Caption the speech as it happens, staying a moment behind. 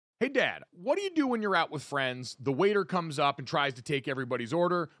Hey, Dad, what do you do when you're out with friends, the waiter comes up and tries to take everybody's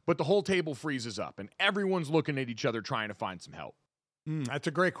order, but the whole table freezes up and everyone's looking at each other trying to find some help? That's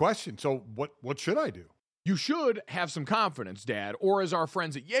a great question. So what should I do? You should have some confidence, Dad, or as our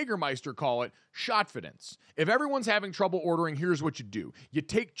friends at Jägermeister call it, shotfidence. If everyone's having trouble ordering, here's what you do. You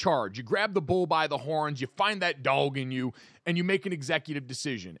take charge, you grab the bull by the horns, you find that dog in you, and you make an executive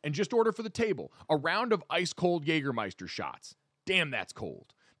decision. And just order for the table a round of ice-cold Jägermeister shots. Damn, that's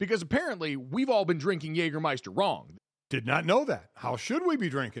cold. Because apparently, we've all been drinking Jägermeister wrong. Did not know that. How should we be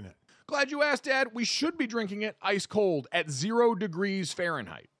drinking it? Glad you asked, Dad. We should be drinking it ice cold at 0 degrees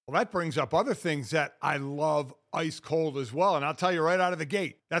Fahrenheit. Well, that brings up other things that I love ice cold as well. And I'll tell you right out of the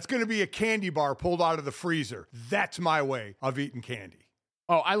gate, that's going to be a candy bar pulled out of the freezer. That's my way of eating candy.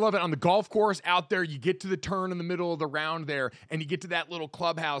 Oh, I love it. On the golf course out there, you get to the turn in the middle of the round there, and you get to that little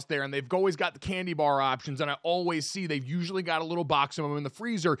clubhouse there, and they've always got the candy bar options, and I always see they've usually got a little box of them in the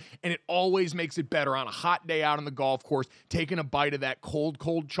freezer, and it always makes it better on a hot day out on the golf course, taking a bite of that cold,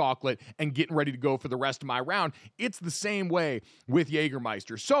 cold chocolate and getting ready to go for the rest of my round. It's the same way with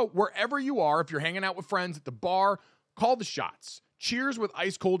Jägermeister. So wherever you are, if you're hanging out with friends at the bar, call the shots. Cheers with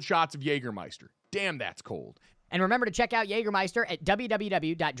ice-cold shots of Jägermeister. Damn, that's cold. And remember to check out Jägermeister at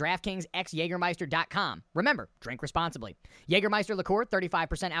www.draftkingsxjagermeister.com. Remember, drink responsibly. Jägermeister liqueur,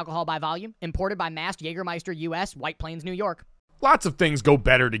 35% alcohol by volume, imported by Mast Jägermeister US, White Plains, New York. Lots of things go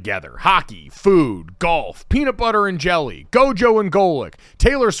better together. Hockey, food, golf, peanut butter and jelly, Gojo and Golic,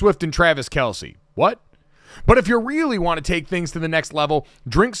 Taylor Swift and Travis Kelce. What? But if you really want to take things to the next level,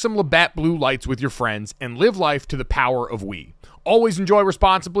 drink some Labatt Blue Lights with your friends and live life to the power of we. Always enjoy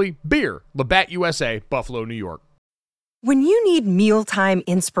responsibly. Beer, Labatt USA, Buffalo, New York. When you need mealtime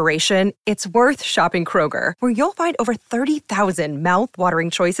inspiration, it's worth shopping Kroger, where you'll find over 30,000 mouth-watering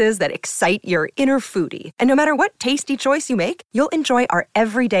choices that excite your inner foodie. And no matter what tasty choice you make, you'll enjoy our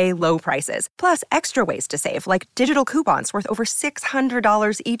everyday low prices, plus extra ways to save, like digital coupons worth over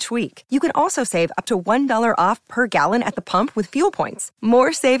 $600 each week. You can also save up to $1 off per gallon at the pump with fuel points.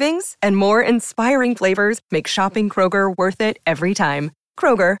 More savings and more inspiring flavors make shopping Kroger worth it every time.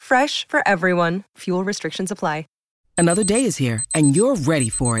 Kroger, fresh for everyone. Fuel restrictions apply. Another day is here, and you're ready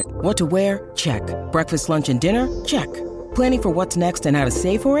for it. What to wear? Check. Breakfast, lunch, and dinner? Check. Planning for what's next and how to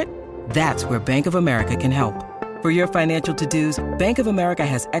save for it? That's where Bank of America can help. For your financial to-dos, Bank of America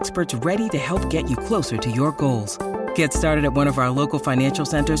has experts ready to help get you closer to your goals. Get started at one of our local financial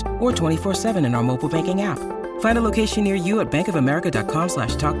centers or 24/7 in our mobile banking app. Find a location near you at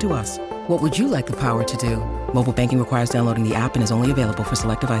bankofamerica.com/talktous. What would you like the power to do? Mobile banking requires downloading the app and is only available for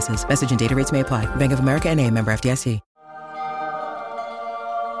select devices. Message and data rates may apply. Bank of America N.A., member FDIC.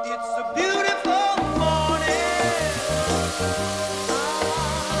 It's a beautiful morning.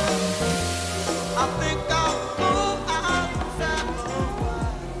 I think I'll go outside.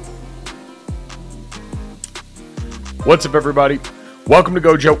 What's up, everybody? Welcome to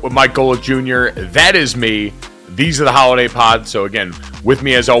Go Joke with Mike Golic Jr. That is me. These are the holiday pods. So again, with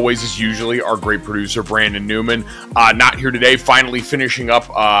me as always is usually our great producer, Brandon Newman. Not here today, finally finishing up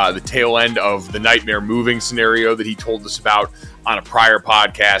the tail end of the nightmare moving scenario that he told us about on a prior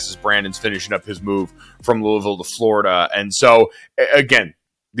podcast as Brandon's finishing up his move from Louisville to Florida. And so again,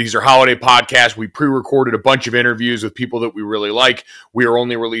 these are holiday podcasts. We pre-recorded a bunch of interviews with people that we really like. We are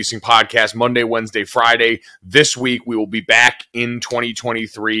only releasing podcasts Monday, Wednesday, Friday. This week, we will be back in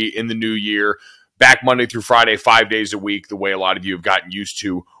 2023 in the new year. Back Monday through Friday, 5 days a week, the way a lot of you have gotten used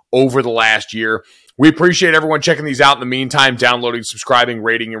to over the last year. We appreciate everyone checking these out in the meantime, downloading, subscribing,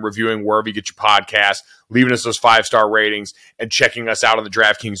 rating, and reviewing wherever you get your podcasts, leaving us those 5-star ratings, and checking us out on the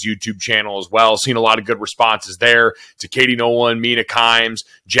DraftKings YouTube channel as well. Seeing a lot of good responses there to Katie Nolan, Mina Kimes,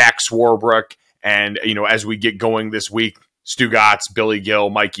 Jack Swarbrick, and, as we get going this week, Stu Gotts, Billy Gill,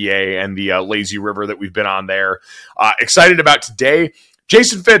 Mikey A, and the Lazy River that we've been on there. Excited about today.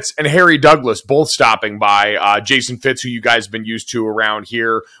 Jason Fitz and Harry Douglas both stopping by. Jason Fitz, who you guys have been used to around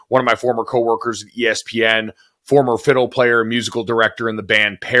here, one of my former coworkers at ESPN, former fiddle player, musical director in the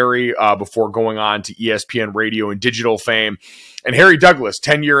band Perry, before going on to ESPN radio and digital fame. And Harry Douglas,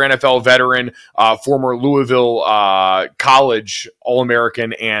 10-year NFL veteran, former Louisville College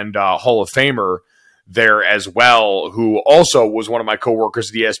All-American and Hall of Famer there as well, who also was one of my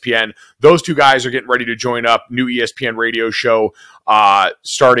coworkers at ESPN. Those two guys are getting ready to join up. New ESPN radio show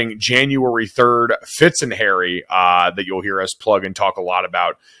starting January 3rd, Fitz and Harry, that you'll hear us plug and talk a lot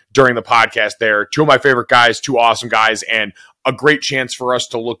about during the podcast there. Two of my favorite guys, two awesome guys, and a great chance for us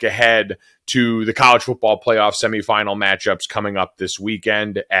to look ahead to the college football playoff semifinal matchups coming up this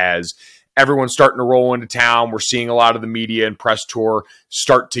weekend as everyone's starting to roll into town. We're seeing a lot of the media and press tour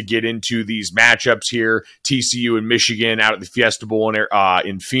start to get into these matchups here. TCU and Michigan out at the Fiesta Bowl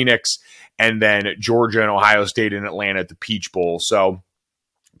in Phoenix, and then Georgia and Ohio State in Atlanta at the Peach Bowl. So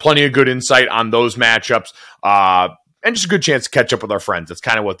plenty of good insight on those matchups. And just a good chance to catch up with our friends. That's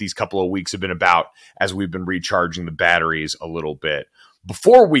kind of what these couple of weeks have been about as we've been recharging the batteries a little bit.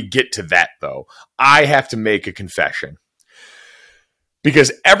 Before we get to that, though, I have to make a confession.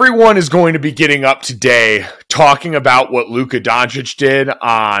 Because everyone is going to be getting up today talking about what Luka Doncic did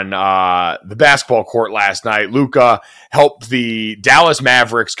on the basketball court last night. Luka helped the Dallas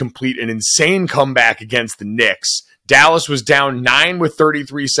Mavericks complete an insane comeback against the Knicks. Dallas was down 9 with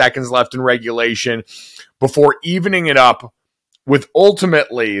 33 seconds left in regulation before evening it up with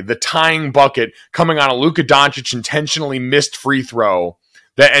ultimately the tying bucket coming on a Luka Doncic intentionally missed free throw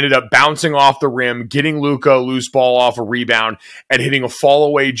that ended up bouncing off the rim, getting Luka a loose ball off a rebound, and hitting a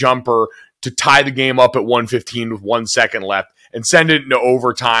fall-away jumper to tie the game up at 1:15 with 1 second left and send it into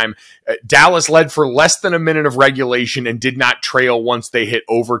overtime. Dallas led for less than a minute of regulation and did not trail once they hit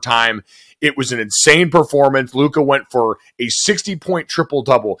overtime. It was an insane performance. Luka went for a 60-point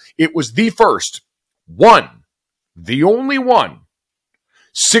triple-double. It was the first the only one,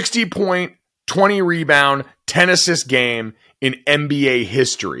 60-point, 20-rebound, 10-assist game in NBA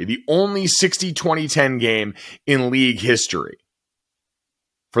history. The only 60-20-10 game in league history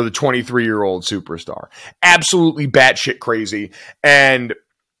for the 23-year-old superstar. Absolutely batshit crazy. And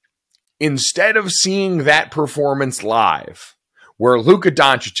instead of seeing that performance live, where Luka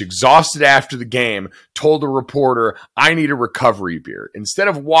Doncic, exhausted after the game, told a reporter, "I need a recovery beer," instead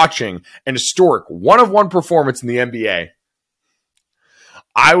of watching an historic one-of-one performance in the NBA,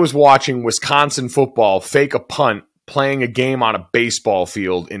 I was watching Wisconsin football fake a punt playing a game on a baseball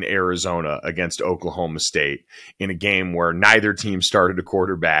field in Arizona against Oklahoma State in a game where neither team started a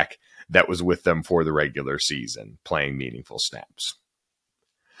quarterback that was with them for the regular season, playing meaningful snaps.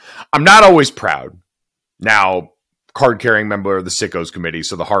 I'm not always proud. Now, card-carrying member of the Sickos Committee,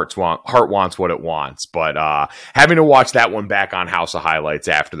 so the heart wants what it wants. But having to watch that one back on House of Highlights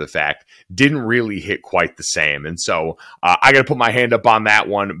after the fact didn't really hit quite the same. And so I got to put my hand up on that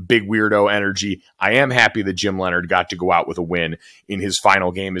one. Big weirdo energy. I am happy that Jim Leonard got to go out with a win in his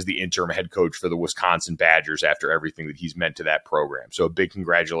final game as the interim head coach for the Wisconsin Badgers after everything that he's meant to that program. So a big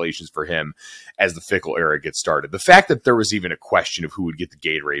congratulations for him as the Fickle era gets started. The fact that there was even a question of who would get the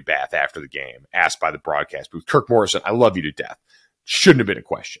Gatorade bath after the game, asked by the broadcast booth. Kirk Morrison, I love you to death. Shouldn't have been a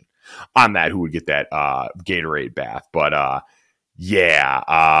question on that, who would get that Gatorade bath. But I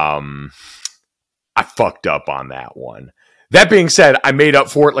fucked up on that one. That being said, I made up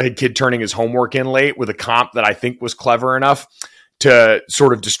for it like a kid turning his homework in late with a comp that I think was clever enough to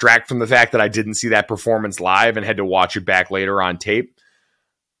sort of distract from the fact that I didn't see that performance live and had to watch it back later on tape.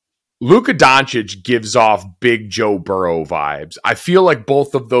 Luka Doncic gives off Big Joe Burrow vibes. I feel like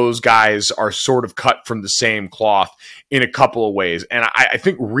both of those guys are sort of cut from the same cloth in a couple of ways. And I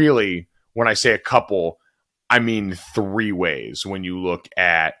think really, when I say a couple, I mean 3 ways when you look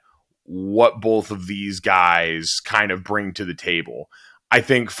at what both of these guys kind of bring to the table. I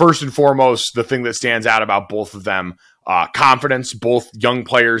think first and foremost, the thing that stands out about both of them, confidence, both young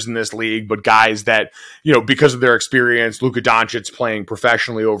players in this league, but guys that, because of their experience, Luka Doncic playing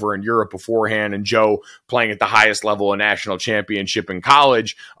professionally over in Europe beforehand and Joe playing at the highest level of national championship in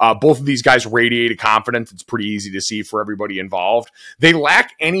college. Both of these guys radiate confidence. It's pretty easy to see for everybody involved. They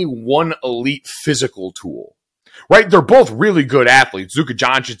lack any one elite physical tool, right? They're both really good athletes. Luka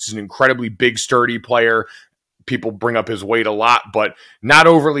Doncic is an incredibly big, sturdy player. People bring up his weight a lot, but not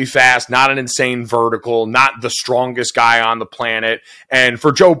overly fast, not an insane vertical, not the strongest guy on the planet. And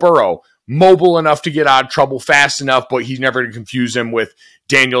for Joe Burrow, mobile enough to get out of trouble, fast enough, but he's never going to confuse him with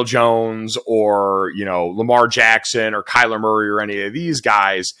Daniel Jones or, Lamar Jackson or Kyler Murray or any of these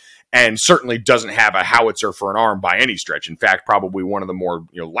guys. And certainly doesn't have a howitzer for an arm by any stretch. In fact, probably one of the more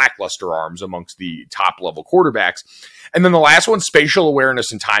lackluster arms amongst the top-level quarterbacks. And then the last one, spatial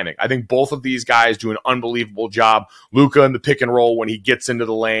awareness and timing. I think both of these guys do an unbelievable job. Luka in the pick and roll when he gets into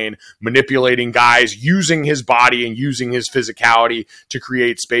the lane, manipulating guys, using his body and using his physicality to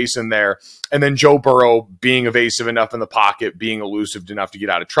create space in there. And then Joe Burrow being evasive enough in the pocket, being elusive enough to get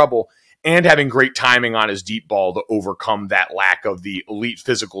out of trouble, and having great timing on his deep ball to overcome that lack of the elite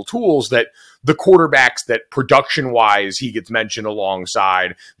physical tools that the quarterbacks that production-wise he gets mentioned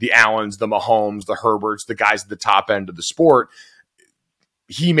alongside, the Allens, the Mahomes, the Herberts, the guys at the top end of the sport,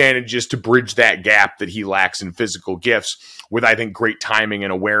 he manages to bridge that gap that he lacks in physical gifts with, I think, great timing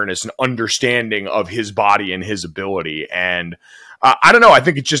and awareness and understanding of his body and his ability. And I don't know, I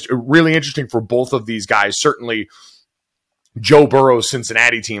think it's just really interesting for both of these guys. Certainly, Joe Burrow's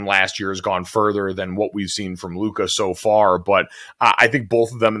Cincinnati team last year has gone further than what we've seen from Luka so far, but I think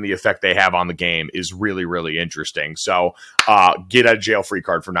both of them and the effect they have on the game is really, really interesting. So get a jail-free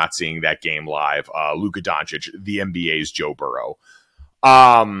card for not seeing that game live. Luka Doncic, the NBA's Joe Burrow.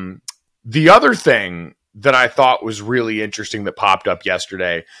 The other thing that I thought was really interesting that popped up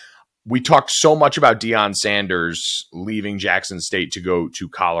yesterday, we talked so much about Deion Sanders leaving Jackson State to go to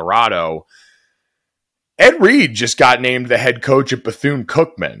Colorado. Ed Reed just got named the head coach at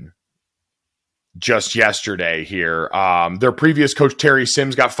Bethune-Cookman just yesterday here. Their previous coach, Terry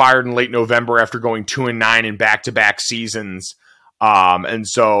Sims, got fired in late November after going 2-9 in back-to-back seasons. And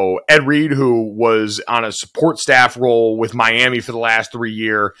so Ed Reed, who was on a support staff role with Miami for the last 3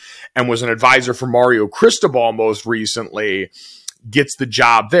 years and was an advisor for Mario Cristobal most recently, gets the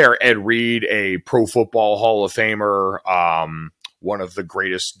job there. Ed Reed, a Pro Football Hall of Famer, one of the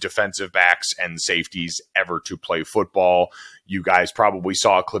greatest defensive backs and safeties ever to play football. You guys probably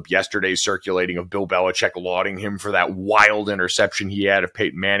saw a clip yesterday circulating of Bill Belichick lauding him for that wild interception he had of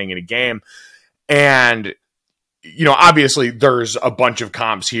Peyton Manning in a game. And, obviously there's a bunch of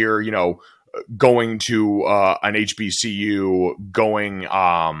comps here, going to an HBCU, going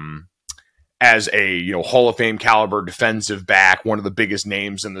as a Hall of Fame caliber defensive back, one of the biggest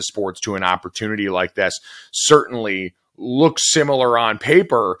names in the sports, to an opportunity like this. Certainly looks similar on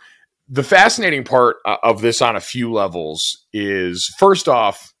paper. The fascinating part of this on a few levels is, first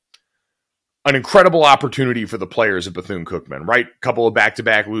off, an incredible opportunity for the players at Bethune-Cookman, right? Couple of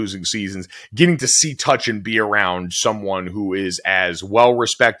back-to-back losing seasons, getting to see, touch, and be around someone who is as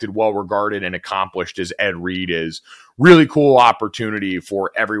well-respected, well-regarded, and accomplished as Ed Reed is. Really cool opportunity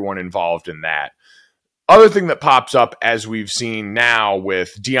for everyone involved in that. Other thing that pops up, as we've seen now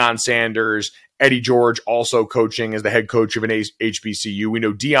with Deion Sanders, Eddie George also coaching as the head coach of an HBCU. We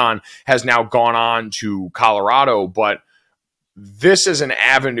know Deion has now gone on to Colorado, but this is an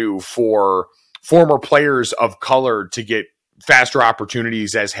avenue for former players of color to get faster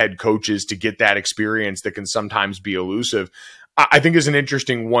opportunities as head coaches, to get that experience that can sometimes be elusive. I think is an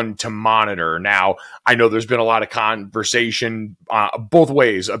interesting one to monitor. Now, I know there's been a lot of conversation both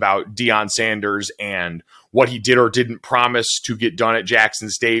ways about Deion Sanders and what he did or didn't promise to get done at Jackson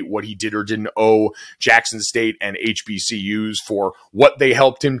State, what he did or didn't owe Jackson State and HBCUs for what they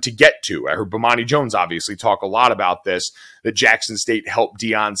helped him to get to. I heard Bomani Jones obviously talk a lot about this, that Jackson State helped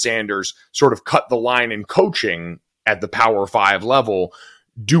Deion Sanders sort of cut the line in coaching at the Power 5 level.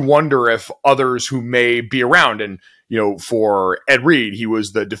 Do wonder if others who may be around, and for Ed Reed, he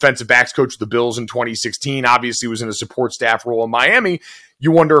was the defensive backs coach of the Bills in 2016, obviously was in a support staff role in Miami.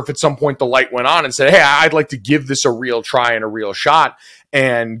 You wonder if at some point the light went on and said, hey, I'd like to give this a real try and a real shot,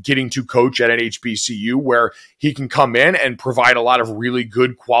 and getting to coach at an HBCU where he can come in and provide a lot of really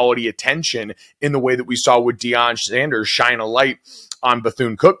good quality attention in the way that we saw with Deion Sanders shine a light on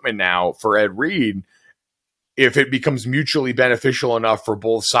Bethune-Cookman now for Ed Reed. If it becomes mutually beneficial enough for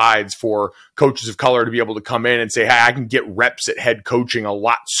both sides, for coaches of color to be able to come in and say, hey, I can get reps at head coaching a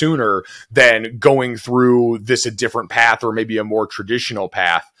lot sooner than going through this a different path, or maybe a more traditional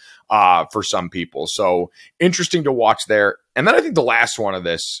path for some people. So interesting to watch there. And then I think the last one of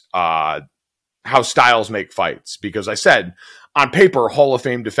this, how styles make fights, because I said on paper, Hall of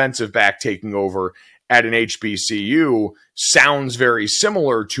Fame defensive back taking over at an HBCU sounds very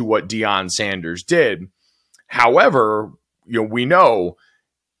similar to what Deion Sanders did. However, we know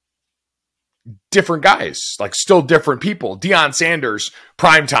different guys, like still different people. Deion Sanders,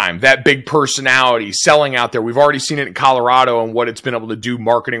 primetime, that big personality, selling out there. We've already seen it in Colorado and what it's been able to do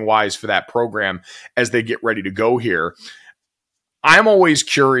marketing-wise for that program as they get ready to go here. I'm always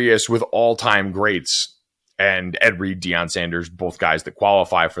curious with all-time greats, and Ed Reed, Deion Sanders, both guys that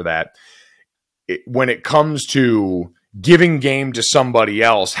qualify for that, when it comes to giving game to somebody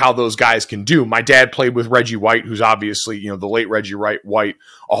else, how those guys can do. My dad played with Reggie White, who's obviously, the late Reggie White,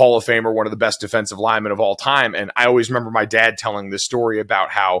 a Hall of Famer, one of the best defensive linemen of all time. And I always remember my dad telling this story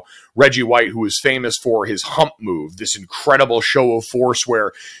about how Reggie White, who was famous for his hump move, this incredible show of force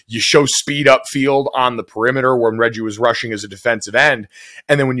where you show speed upfield on the perimeter when Reggie was rushing as a defensive end.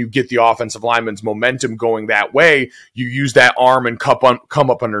 And then when you get the offensive lineman's momentum going that way, you use that arm and come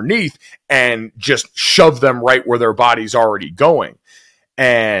up underneath and just shove them right where their body's already going.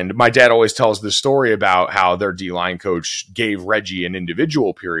 And my dad always tells this story about how their D-line coach gave Reggie an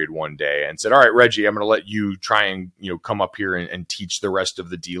individual period one day and said, all right, Reggie, I'm going to let you try and come up here and teach the rest of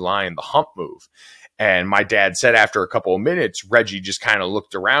the D-line the hump move. And my dad said after a couple of minutes, Reggie just kind of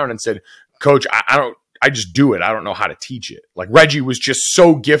looked around and said, Coach, I just do it. I don't know how to teach it. Like, Reggie was just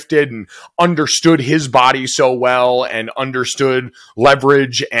so gifted and understood his body so well and understood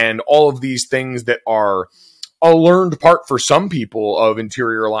leverage and all of these things that are a learned part for some people of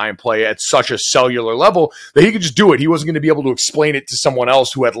interior line play at such a cellular level that he could just do it. He wasn't going to be able to explain it to someone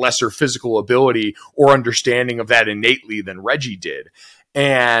else who had lesser physical ability or understanding of that innately than Reggie did.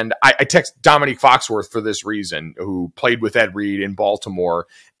 And I text Dominique Foxworth for this reason, who played with Ed Reed in Baltimore.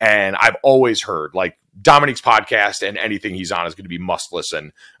 And I've always heard, like, Dominique's podcast and anything he's on is going to be must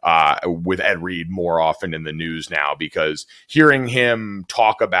listen with Ed Reed more often in the news now, because hearing him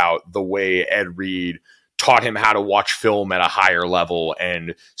talk about the way Ed Reed taught him how to watch film at a higher level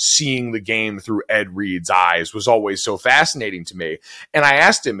and seeing the game through Ed Reed's eyes was always so fascinating to me. And I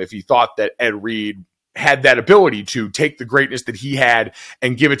asked him if he thought that Ed Reed had that ability to take the greatness that he had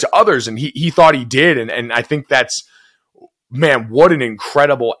and give it to others. And he thought he did. And I think that's, man, what an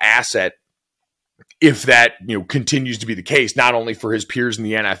incredible asset if that, continues to be the case, not only for his peers in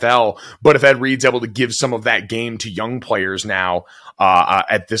the NFL, but if Ed Reed's able to give some of that game to young players now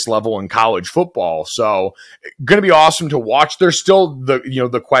at this level in college football. So going to be awesome to watch. There's still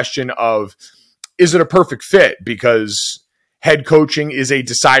the question of, is it a perfect fit? Because head coaching is a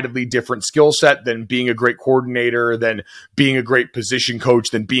decidedly different skill set than being a great coordinator, than being a great position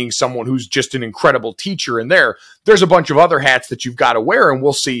coach, than being someone who's just an incredible teacher. And there's a bunch of other hats that you've got to wear, and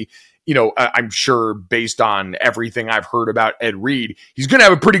we'll see. I'm sure based on everything I've heard about Ed Reed, he's going to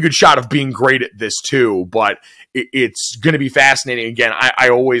have a pretty good shot of being great at this too, but it's going to be fascinating. Again, I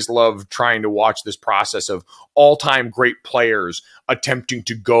always love trying to watch this process of all-time great players attempting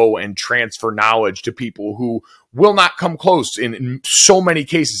to go and transfer knowledge to people who will not come close in so many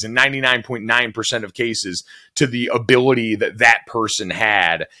cases, in 99.9% of cases, to the ability that person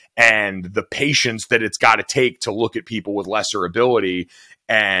had and the patience that it's got to take to look at people with lesser ability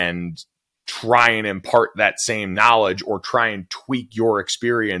and try and impart that same knowledge or try and tweak your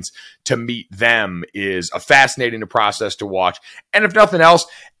experience to meet them is a fascinating process to watch. And if nothing else,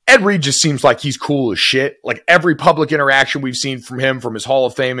 Ed Reed just seems like he's cool as shit. Like every public interaction we've seen from him, from his Hall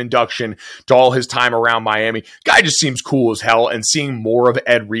of Fame induction to all his time around Miami, guy just seems cool as hell. And seeing more of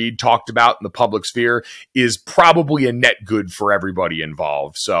Ed Reed talked about in the public sphere is probably a net good for everybody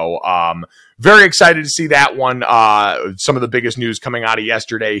involved. So, very excited to see that one. Some of the biggest news coming out of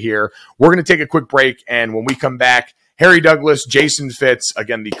yesterday here. We're going to take a quick break, and when we come back, Harry Douglas, Jason Fitz,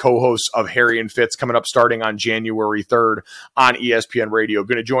 again, the co-hosts of Harry and Fitz, coming up starting on January 3rd on ESPN Radio,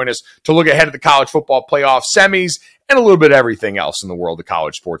 going to join us to look ahead at the college football playoff semis and a little bit of everything else in the world of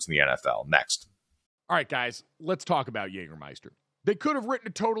college sports in the NFL. Next. All right, guys, let's talk about Jägermeister. They could have written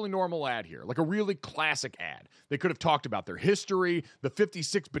a totally normal ad here, like a really classic ad. They could have talked about their history, the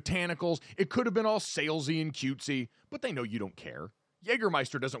 56 botanicals. It could have been all salesy and cutesy, but they know you don't care.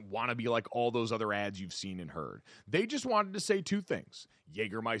 Jägermeister doesn't want to be like all those other ads you've seen and heard. They just wanted to say two things.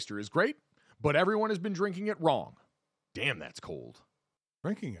 Jägermeister is great, but everyone has been drinking it wrong. Damn, that's cold.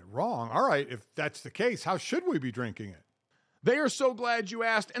 Drinking it wrong? All right, if that's the case, how should we be drinking it? They are so glad you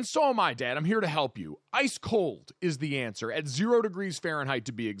asked, and so am I, Dad. I'm here to help you. Ice cold is the answer, at 0 degrees Fahrenheit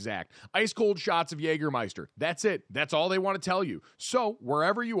to be exact. Ice cold shots of Jägermeister. That's it. That's all they want to tell you. So,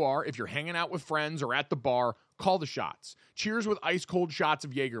 wherever you are, if you're hanging out with friends or at the bar, call the shots. Cheers with ice cold shots of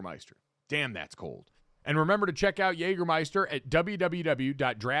Jägermeister. Damn, that's cold. And remember to check out Jägermeister at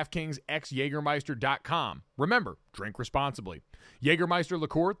www.draftkingsxjagermeister.com. Remember, drink responsibly. Jägermeister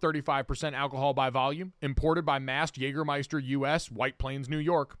liqueur, 35% alcohol by volume, imported by Mast Jägermeister US, White Plains, New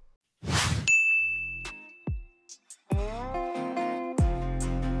York.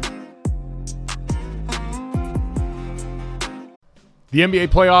 The NBA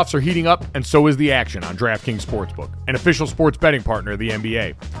playoffs are heating up, and so is the action on DraftKings Sportsbook, an official sports betting partner of the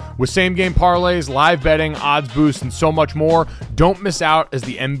NBA. With same-game parlays, live betting, odds boosts, and so much more, don't miss out as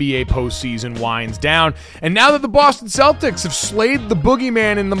the NBA postseason winds down. And now that the Boston Celtics have slayed the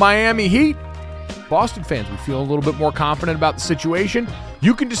boogeyman in the Miami Heat, Boston fans, we feel a little bit more confident about the situation.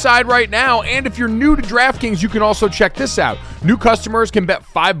 You can decide right now, and if you're new to DraftKings, you can also check this out. New customers can bet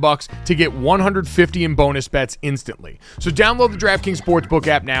 $5 to get $150 in bonus bets instantly. So download the DraftKings Sportsbook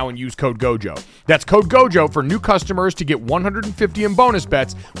app now and use code GOJO. That's code GOJO for new customers to get $150 in bonus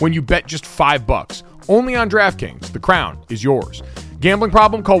bets when you bet just $5. Only on DraftKings. The crown is yours. Gambling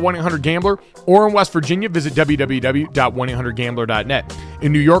problem? Call 1-800-GAMBLER. Or in West Virginia, visit www.1800gambler.net.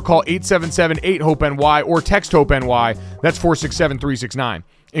 In New York, call 877-8-HOPE-NY or text HOPE-NY. That's 467-369.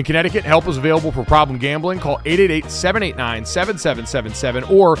 In Connecticut, help is available for problem gambling. Call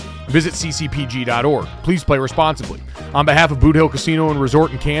 888-789-7777 or visit ccpg.org. Please play responsibly. On behalf of Boot Hill Casino and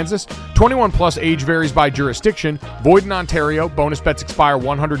Resort in Kansas, 21 plus, age varies by jurisdiction, void in Ontario. Bonus bets expire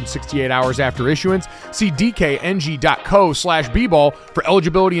 168 hours after issuance. See dkng.co/bball for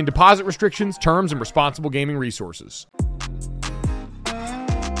eligibility and deposit restrictions, terms, and responsible gaming resources.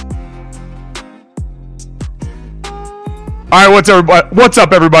 All right, what's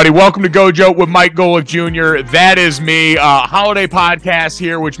up, everybody? Welcome to Gojo with Mike Golick Jr. That is me. Holiday podcast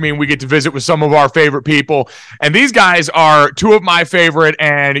here, which means we get to visit with some of our favorite people. And these guys are two of my favorite,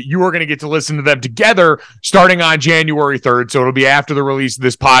 and you are going to get to listen to them together starting on January 3rd. So it'll be after the release of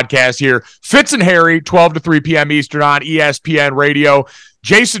this podcast here. Fitz and Harry, 12 to 3 p.m. Eastern on ESPN Radio.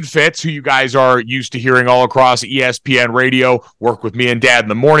 Jason Fitz, who you guys are used to hearing all across ESPN Radio, worked with me and Dad in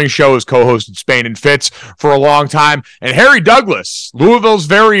the morning show, has co-hosted Spain and Fitz for a long time. And Harry Douglas, Louisville's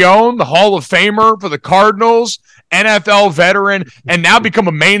very own, the Hall of Famer for the Cardinals, NFL veteran, and now become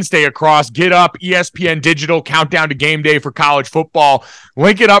a mainstay across Get Up, ESPN Digital, Countdown to Game Day for college football.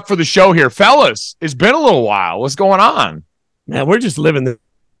 Link it up for the show here. Fellas, it's been a little while. What's going on? Man, we're just living the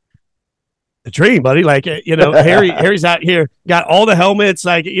dream, buddy. Like, Harry's out here, got all the helmets,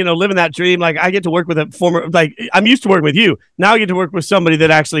 like, living that dream. Like, I get to work with a former, like, I'm used to working with you. Now I get to work with somebody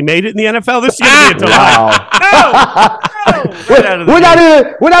that actually made it in the NFL. This is going to be a delight.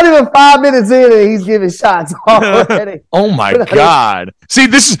 We're not even 5 minutes in and he's giving shots already. Oh my God. See,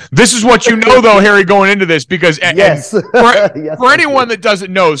 this is what you know though, Harry, going into this, because yes. For anyone that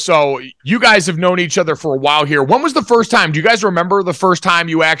doesn't know, so you guys have known each other for a while here. When was the first time? Do you guys remember the first time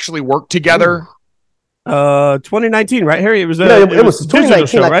you actually worked together? 2019, right, Harry? It was 2019,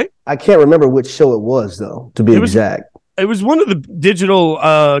 show, right? I can't remember which show it was though, to be exact. It was one of the digital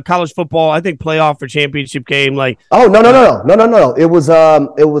college football, I think, playoff or championship game. Like, no. It was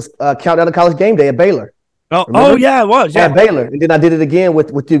Countdown to College Game Day at Baylor. Oh yeah, it was. Yeah, at Baylor, and then I did it again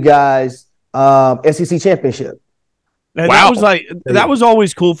with you guys, SEC championship. And wow, that was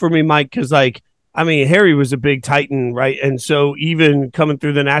always cool for me, Mike, because Harry was a big Titan, right? And so even coming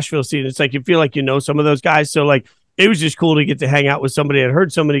through the Nashville scene, it's like you feel like you know some of those guys. So like it was just cool to get to hang out with somebody I'd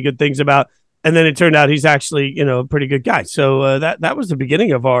heard so many good things about. And then it turned out he's actually, a pretty good guy. So that was the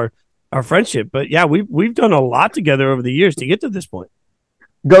beginning of our friendship. But yeah, we've done a lot together over the years to get to this point.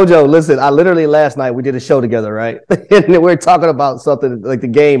 Gojo, listen, I literally last night we did a show together, right? And we were talking about something like the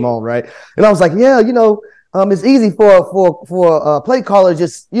game on, right? And I was like, yeah, it's easy for a play caller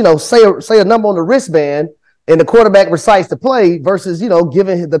just, say a number on the wristband and the quarterback recites the play versus,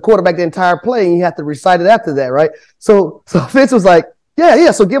 giving the quarterback the entire play and you have to recite it after that, right? So Fitz was like,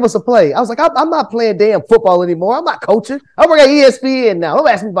 yeah, so give us a play. I was like, I'm not playing damn football anymore. I'm not coaching. I work at ESPN now. Don't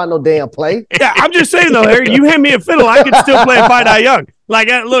ask me about no damn play. Yeah, I'm just saying, though, Harry, you hand me a fiddle, I can still play Fight Eye Young. Like,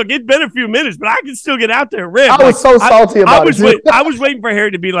 look, it's been a few minutes, but I can still get out there and rip. I was so salty about it. I was waiting for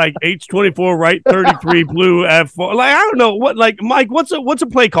Harry to be like H24, right, 33, blue, F4. Like, I don't know. What, like, Mike, what's a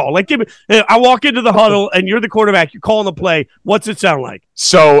play call? Like, give me. I walk into the huddle, and you're the quarterback. You're calling the play. What's it sound like?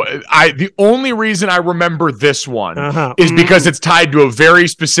 So the only reason I remember this one is because it's tied to a very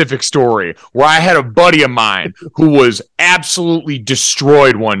specific story where I had a buddy of mine who was absolutely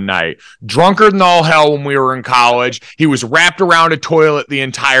destroyed one night, drunker than all hell when we were in college. He was wrapped around a toilet the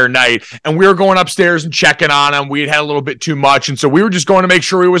entire night, and we were going upstairs and checking on him. We had a little bit too much, and so we were just going to make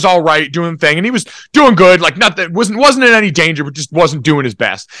sure he was all right, doing the thing, and he was doing good. Like, not that wasn't in any danger, but just wasn't doing his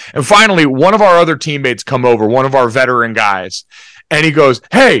best. And finally, one of our other teammates come over, one of our veteran guys. And he goes,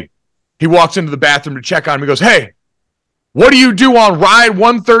 hey, he walks into the bathroom to check on him. He goes, hey, what do you do on ride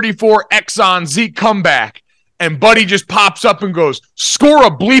 134 Exxon Z comeback? And Buddy just pops up and goes, score a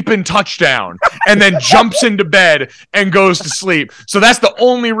bleeping touchdown, and then jumps into bed and goes to sleep. So that's the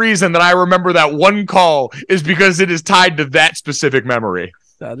only reason that I remember that one call, is because it is tied to that specific memory.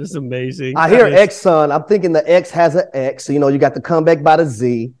 That is amazing. I hear Exxon. I'm thinking the X has an X. So, you got the comeback by the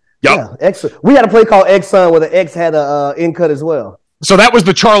Z. Yep. Yeah, X. We had a play called Exxon where the X had a in cut as well. So that was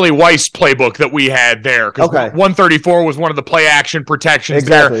the Charlie Weiss playbook that we had there. Because 134 was one of the play action protections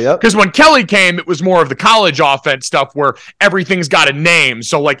there. Because when Kelly came, it was more of the college offense stuff where everything's got a name.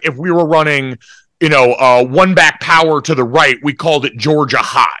 So like if we were running, one back power to the right, we called it Georgia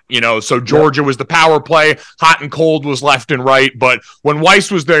hot. So Georgia was the power play, hot and cold was left and right. But when Weiss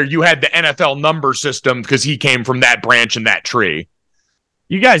was there, you had the NFL number system because he came from that branch and that tree.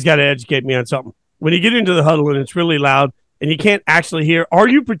 You guys got to educate me on something. When you get into the huddle and it's really loud, and you can't actually hear, are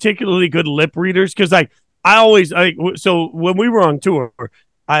you particularly good lip readers? Because so when we were on tour,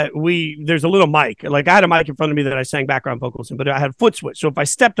 there's a little mic. Like I had a mic in front of me that I sang background vocals in, but I had a foot switch. So if I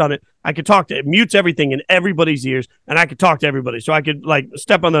stepped on it, I could talk to it. It mutes everything in everybody's ears, and I could talk to everybody. So I could like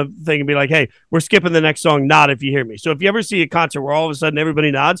step on the thing and be like, hey, we're skipping the next song, nod if you hear me. So if you ever see a concert where all of a sudden everybody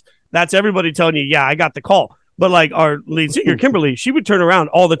nods, that's everybody telling you, yeah, I got the call. But like our lead singer, Kimberly, she would turn around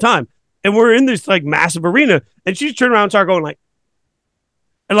all the time. And we're in this like massive arena, and she's turning around and start going like,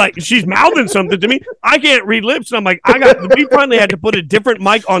 and like she's mouthing something to me. I can't read lips, and I'm like, we finally had to put a different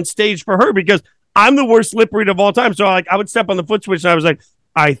mic on stage for her because I'm the worst lip reader of all time. So I would step on the foot switch, and I was like,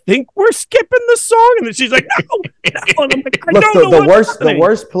 I think we're skipping the song. And then she's like, no. And I'm like, I Look, don't know the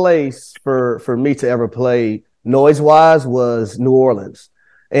worst place for me to ever play noise-wise was New Orleans.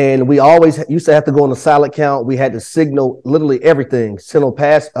 And we always used to have to go on the silent count. We had to signal literally everything, signal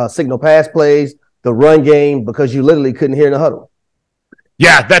pass plays, the run game, because you literally couldn't hear in the huddle.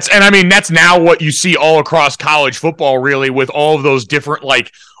 Yeah, that's now what you see all across college football, really, with all of those different,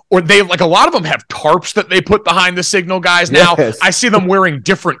 or they a lot of them have tarps that they put behind the signal guys now. Yes. I see them wearing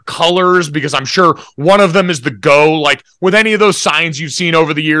different colors because I'm sure one of them is the go. Like with any of those signs you've seen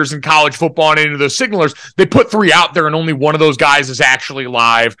over the years in college football and any of those signalers, they put 3 out there and only one of those guys is actually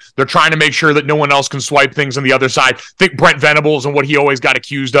live. They're trying to make sure that no one else can swipe things on the other side. Think Brent Venables and what he always got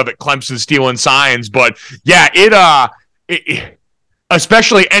accused of at Clemson, stealing signs. But yeah,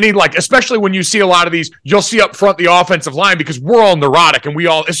 especially when you see a lot of these, you'll see up front the offensive line, because we're all neurotic and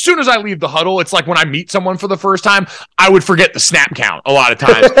as soon as I leave the huddle, it's like when I meet someone for the first time, I would forget the snap count a lot of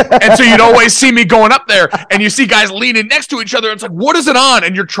times. And so you'd always see me going up there and you see guys leaning next to each other. And it's like, what is it on?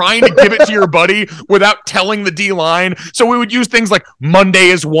 And you're trying to give it to your buddy without telling the D line. So we would use things like Monday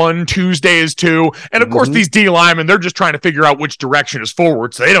is 1, Tuesday is 2. And of course these D linemen, they're just trying to figure out which direction is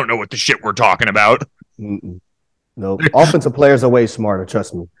forward. So they don't know what the shit we're talking about. No, offensive players are way smarter.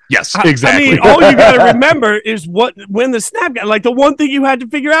 Trust me. Yes, exactly. I mean, all you got to remember is when the snap count, like the one thing you had to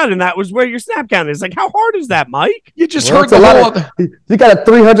figure out, and that was where your snap count is. Like, how hard is that, Mike? You just heard the whole. You got a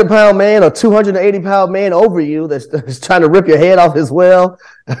 300-pound man or 280-pound man over you that's trying to rip your head off as well.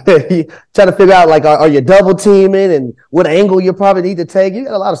 You trying to figure out, like, are you double teaming and what angle you probably need to take. You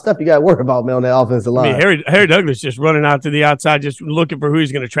got a lot of stuff you got to worry about, man, on that offensive line. I mean, Harry Douglas just running out to the outside, just looking for who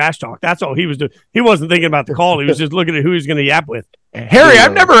he's going to trash talk. That's all he was doing. He wasn't thinking about the call. He was just looking at who he's going to yap with. Harry,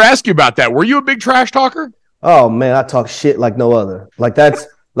 I've never asked you about that. Were you a big trash talker? Oh man, I talk shit like no other. Like that's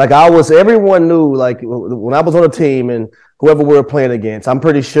like everyone knew, like when I was on a team and whoever we were playing against, I'm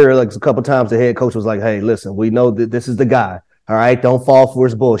pretty sure like a couple times the head coach was like, hey, listen, we know that this is the guy. All right, don't fall for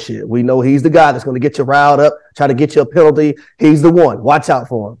his bullshit. We know he's the guy that's going to get you riled up, try to get you a penalty. He's the one. Watch out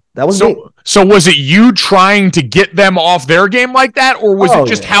for him. That was me. So was it you trying to get them off their game like that, or was it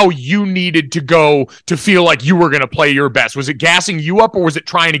just how you needed to go to feel like you were going to play your best? Was it gassing you up, or was it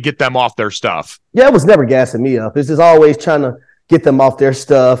trying to get them off their stuff? Yeah, it was never gassing me up. It's just always trying to get them off their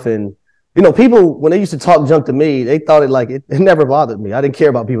stuff. And, you know, people, when they used to talk junk to me, they thought it never bothered me. I didn't care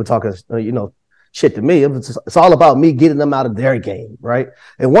about people talking, shit to me. It's all about me getting them out of their game, right?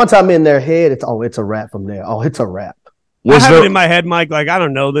 And once I'm in their head, it's a wrap from there. Oh, it's a wrap. I have it in my head, Mike. Like, I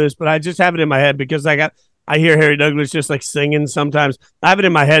don't know this, but I just have it in my head because I hear Harry Douglas just like singing sometimes. I have it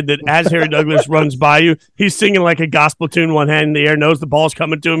in my head that as Harry Douglas runs by you, he's singing like a gospel tune, one hand in the air, knows the ball's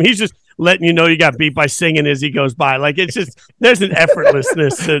coming to him. He's just letting you know you got beat by singing as he goes by. Like, it's just, there's an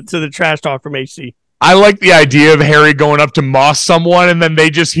effortlessness to the trash talk from HC. I like the idea of Harry going up to moss someone and then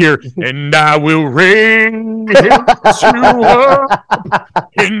they just hear, and I will ring you up,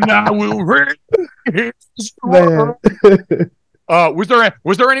 and I will ring you up.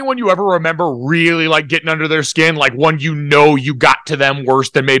 Was there anyone you ever remember really like getting under their skin, like one you got to them worse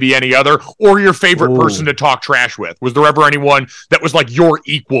than maybe any other, or your favorite person to talk trash with? Was there ever anyone that was like your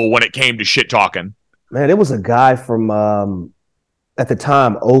equal when it came to shit talking? Man, it was a guy from at the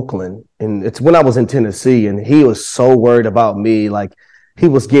time Oakland, and it's when I was in Tennessee, and he was so worried about me. Like, he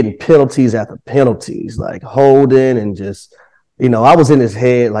was getting penalties after penalties, like holding, and just, I was in his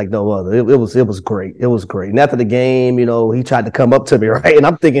head like no other. It was great. It was great. And after the game, he tried to come up to me, right? And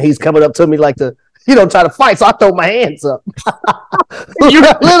I'm thinking he's coming up to me like to try to fight. So I throw my hands up. you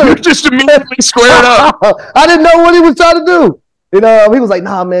just immediately squared up. I didn't know what he was trying to do. He was like,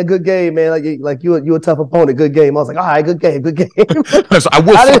 "Nah, man, good game, man. Like you a tough opponent. Good game." I was like, "All right, good game." So I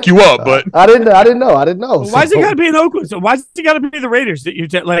will fuck you up, but I didn't know. Well, why's it got to be in Oakland? So why's it got to be the Raiders that you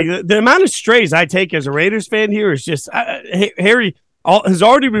like? The amount of strays I take as a Raiders fan here is just Harry has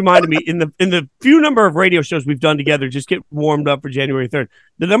already reminded me in the few number of radio shows we've done together. Just get warmed up for January 3rd.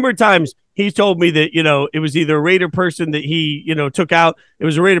 The number of times he's told me that it was either a Raider person that he took out, it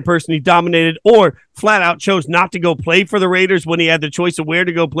was a Raider person he dominated, or flat out chose not to go play for the Raiders when he had the choice of where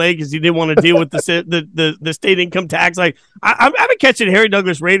to go play because he didn't want to deal with the state income tax. Like, I've been catching Harry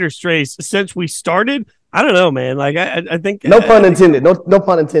Douglas Raiders strays since we started. I don't know, man. Like, I think no pun intended. No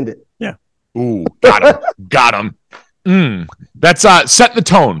pun intended. Yeah. Ooh, got him. That's set the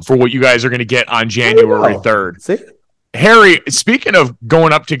tone for what you guys are going to get on January 3rd. See? Harry, speaking of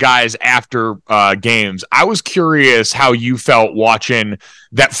going up to guys after games, I was curious how you felt watching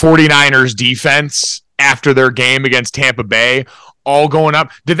that 49ers defense after their game against Tampa Bay, all going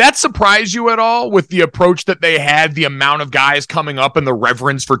up. Did that surprise you at all with the approach that they had, the amount of guys coming up and the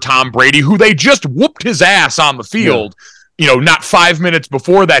reverence for Tom Brady, who they just whooped his ass on the field? not 5 minutes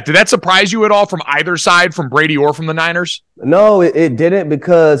before that. Did that surprise you at all from either side, from Brady or from the Niners? No, it didn't,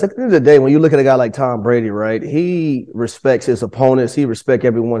 because at the end of the day, when you look at a guy like Tom Brady, right, he respects his opponents. He respects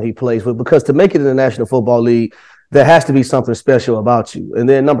everyone he plays with, because to make it in the National Football League, there has to be something special about you. And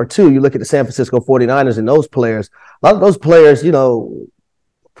then number two, you look at the San Francisco 49ers and those players. A lot of those players,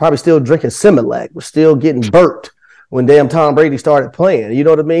 probably still drinking Similac, were still getting burped when damn Tom Brady started playing. You know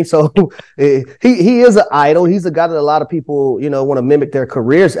what I mean? So he is an idol. He's a guy that a lot of people, want to mimic their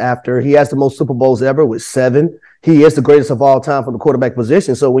careers after. He has the most Super Bowls ever with 7. He is the greatest of all time from the quarterback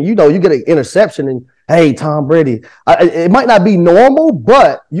position. So when you get an interception and, hey, Tom Brady, it might not be normal,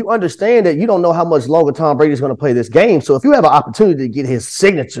 but you understand that you don't know how much longer Tom Brady is going to play this game. So if you have an opportunity to get his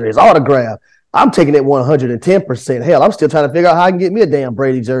signature, his autograph, I'm taking it 110%. Hell, I'm still trying to figure out how I can get me a damn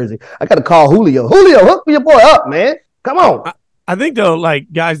Brady jersey. I got to call Julio. Julio, hook your boy up, man. Come on. I think, though,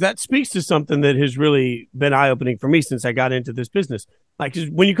 guys, that speaks to something that has really been eye-opening for me since I got into this business. 'Cause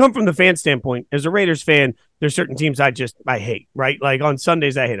when you come from the fan standpoint, as a Raiders fan, there's certain teams I hate, right? Like on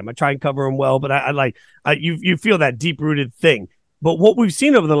Sundays, I hate them. I try and cover them well, but you feel that deep-rooted thing. But what we've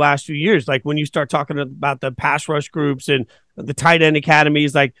seen over the last few years, like when you start talking about the pass rush groups and the tight end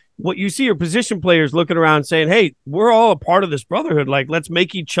academies, like what you see are position players looking around saying, hey, we're all a part of this brotherhood. Like, let's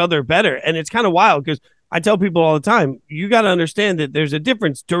make each other better. And it's kind of wild, because I tell people all the time, you got to understand that there's a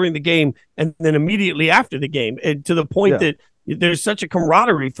difference during the game and then immediately after the game. And to the point that there's such a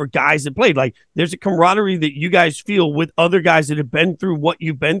camaraderie for guys that played. Like, there's a camaraderie that you guys feel with other guys that have been through what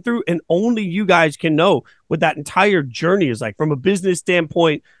you've been through, and only you guys can know what that entire journey is like from a business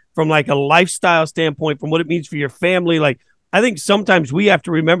standpoint, from like a lifestyle standpoint, from what it means for your family. Like, I think sometimes we have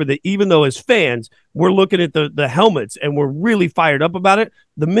to remember that even though as fans, we're looking at the helmets and we're really fired up about it,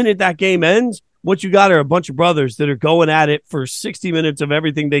 the minute that game ends, what you got are a bunch of brothers that are going at it for 60 minutes of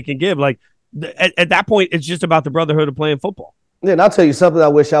everything they can give. Like, at that point, it's just about the brotherhood of playing football. Yeah, and I'll tell you something I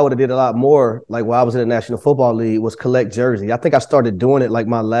wish I would have did a lot more, like while I was in the National Football League, was collect jerseys. I think I started doing it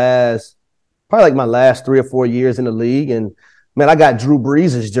my last 3 or 4 years in the league. And, man, I got Drew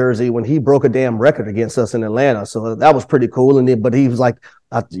Brees' jersey when he broke a damn record against us in Atlanta. So that was pretty cool. And then, but he was like,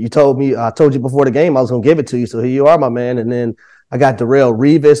 I told you before the game I was going to give it to you. So here you are, my man. And then I got Darrelle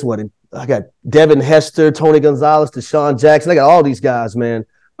Revis. I got Devin Hester, Tony Gonzalez, Deshaun Jackson. I got all these guys, man.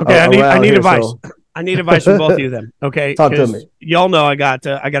 Okay, I need advice. So. I need advice from both of you then. Okay, talk to me. Y'all know I got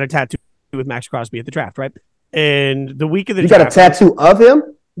a tattoo with Max Crosby at the draft, right? And the week of the draft, you got a tattoo of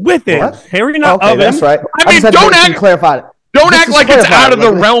him? With him, what? Harry, not okay, of that's him. Right. I mean, don't act like it's out of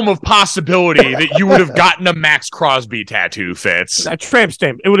the realm of possibility that you would have gotten a Max Crosby tattoo, Fitz. A tramp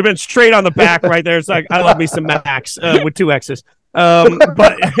stamp. It would have been straight on the back right there. It's like, I love me some Max with 2 X's.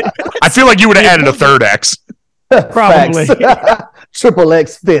 But I feel like you would have added a 3rd X. Probably. Triple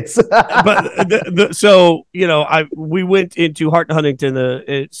X Fitz. But so we went into Hart and Huntington,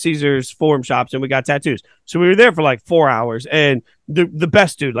 the Caesar's Forum shops, and we got tattoos. So we were there for like 4 hours, and the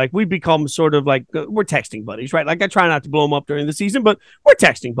best dude. Like, we become sort of like we're texting buddies, right? Like, I try not to blow him up during the season, but we're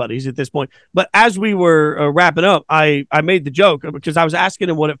texting buddies at this point. But as we were wrapping up, I made the joke because I was asking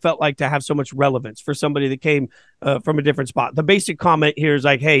him what it felt like to have so much relevance for somebody that came from a different spot. The basic comment here is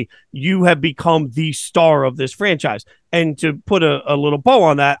like, hey, you have become the star of this franchise. And to put a little bow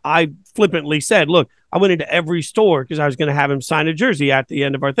on that, I flippantly said, look, I went into every store because I was going to have him sign a jersey at the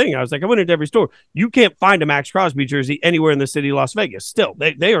end of our thing. I was like, I went into every store. You can't find a Max Crosby jersey anywhere in the city of Las Vegas. Still,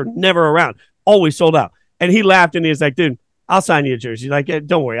 they are never around. Always sold out. And he laughed and he was like, dude, I'll sign you a jersey. Like,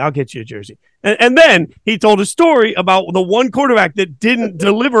 don't worry, I'll get you a jersey. And then he told a story about the one quarterback that didn't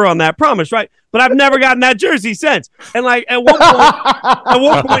deliver on that promise, right? But I've never gotten that jersey since. And like at one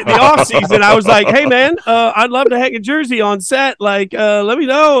point in the offseason, I was like, hey man, I'd love to hang a jersey on set. Like, let me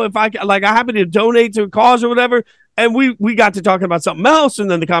know if I happen to donate to a cause or whatever. And we got to talking about something else,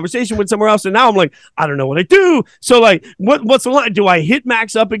 and then the conversation went somewhere else. And now I'm like, I don't know what I do. So like, what's the line? Do I hit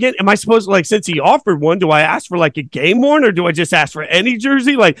Max up again? Am I supposed to, like, since he offered one, do I ask for like a game worn, or do I just ask for any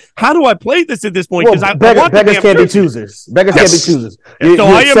jersey? Like, how do I play this at this point? Because beggars can't be choosers. Beggars can't be choosers. So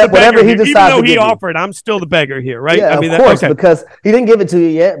I am the beggar. He even though he offered, I'm still the beggar here, right? Yeah, I mean, of course, because he didn't give it to you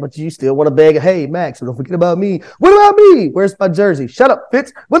yet, but you still want to beg. Hey, Max, don't forget about me. What about me? Where's my jersey? Shut up,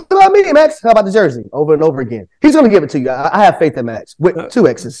 Fitz. What about me, Max? How about the jersey? Over and over again. He's going to give it to you. I have faith in Max with 2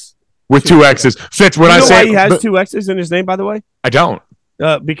 X's. With 2 X's. Fitz, when you know I say why he has 2 X's in his name, by the way? I don't.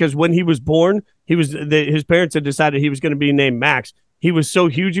 Because when he was born, his parents had decided he was going to be named Max. He was so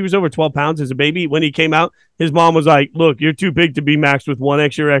huge. He was over 12 pounds as a baby. When he came out, his mom was like, look, you're too big to be Max with 1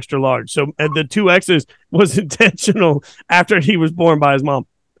 X. You're extra large. So the 2 X's was intentional after he was born by his mom.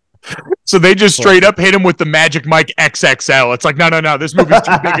 So they just straight up hit him with the Magic Mike XXL. It's like, no. This movie's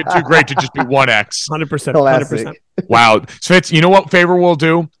too big and too great to just be 1X. 100%. 100%. Wow. So Fitz, you know what favor we'll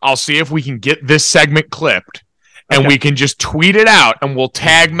do? I'll see if we can get this segment clipped. And we can just tweet it out, and we'll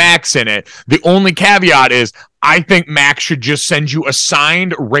tag Max in it. The only caveat is I think Max should just send you a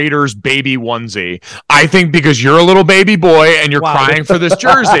signed Raiders baby onesie. I think because you're a little baby boy and you're crying for this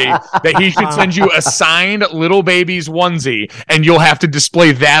jersey, that he should send you a signed little baby's onesie, and you'll have to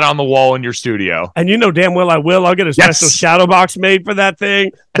display that on the wall in your studio. And you know damn well I will. I'll get a special shadow box made for that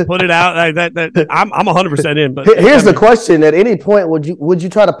thing, put it out. I'm 100% in. But here's the question: at any point, would you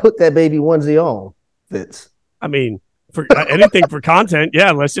try to put that baby onesie on, Fitz? I mean, for anything for content,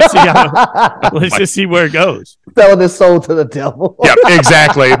 yeah. Let's just see just see where it goes. Selling his soul to the devil. Yeah,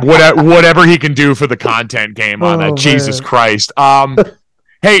 exactly. Whatever he can do for the content game on that. Jesus Christ.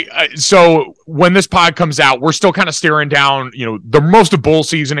 Hey, so when this pod comes out, we're still kind of staring down, the most of bowl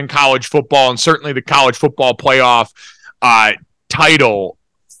season in college football, and certainly the college football playoff title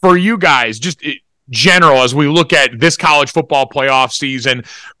for you guys. Just general, as we look at this college football playoff season,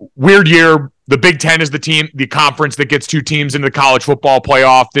 weird year. The Big Ten is the conference that gets two teams into the college football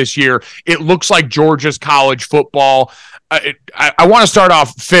playoff this year. It looks like Georgia's college football. I want to start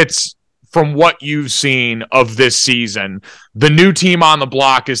off, Fitz, from what you've seen of this season. The new team on the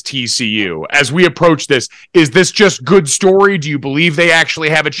block is TCU. As we approach this, is this just good story? Do you believe they actually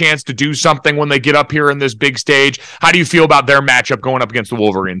have a chance to do something when they get up here in this big stage? How do you feel about their matchup going up against the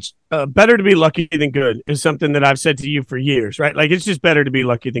Wolverines? Better to be lucky than good is something that I've said to you for years, right? Like, it's just better to be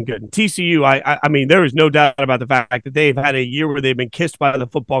lucky than good. And TCU, I mean, there is no doubt about the fact that they've had a year where they've been kissed by the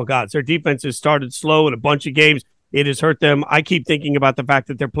football gods. Their defense has started slow in a bunch of games. It has hurt them. I keep thinking about the fact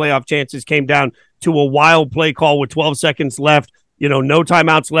that their playoff chances came down to a wild play call with 12 seconds left. No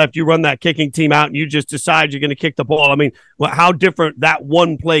timeouts left. You run that kicking team out and you just decide you're going to kick the ball. I mean, how different that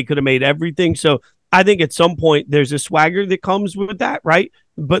one play could have made everything. So I think at some point there's a swagger that comes with that, right?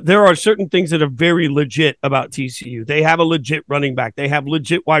 But there are certain things that are very legit about TCU. They have a legit running back. They have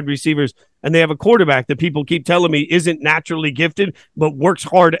legit wide receivers. And they have a quarterback that people keep telling me isn't naturally gifted, but works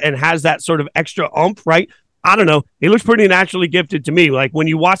hard and has that sort of extra oomph, right? I don't know. He looks pretty naturally gifted to me. Like when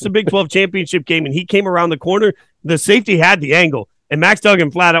you watch the Big 12 championship game and he came around the corner, the safety had the angle. And Max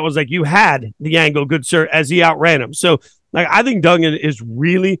Duggan flat out was like, you had the angle, good sir, as he outran him. So I think Duggan is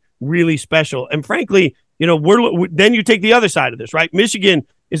really, really special. And frankly, then you take the other side of this, right? Michigan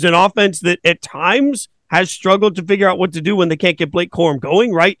is an offense that at times has struggled to figure out what to do when they can't get Blake Corum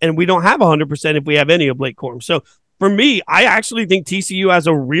going, right? And we don't have 100% if we have any of Blake Corum. So for me, I actually think TCU has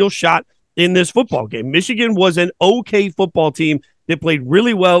a real shot in this football game. Michigan was an okay football team that played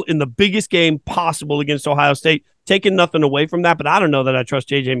really well in the biggest game possible against Ohio State, taking nothing away from that. But I don't know that I trust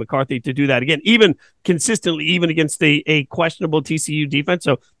J.J. McCarthy to do that again, even consistently, even against a questionable TCU defense.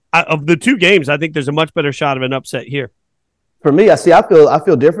 So of the two games, I think there's a much better shot of an upset here. For me, I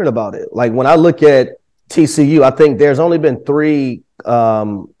feel different about it. Like when I look at TCU, I think there's only been three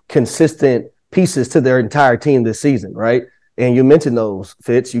consistent pieces to their entire team this season, right? And you mentioned those,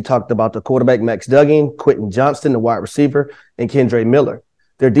 Fitz. You talked about the quarterback, Max Duggan, Quentin Johnston, the wide receiver, and Kendre Miller.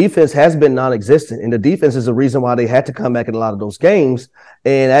 Their defense has been non-existent, and the defense is the reason why they had to come back in a lot of those games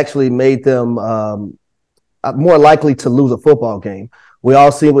and actually made them more likely to lose a football game. We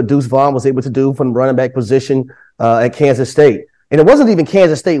all see what Deuce Vaughn was able to do from the running back position at Kansas State. And it wasn't even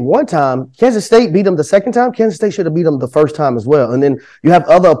Kansas State one time. Kansas State beat them the second time. Kansas State should have beat them the first time as well. And then you have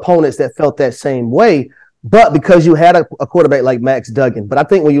other opponents that felt that same way, but because you had a quarterback like Max Duggan. But I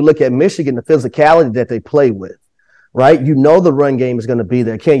think when you look at Michigan, the physicality that they play with, right, the run game is going to be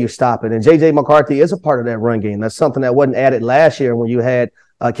there. Can you stop it? And J.J. McCarthy is a part of that run game. That's something that wasn't added last year when you had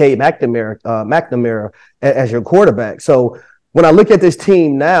Cade McNamara as your quarterback. So when I look at this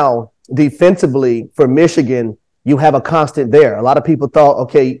team now, defensively for Michigan, you have a constant there. A lot of people thought,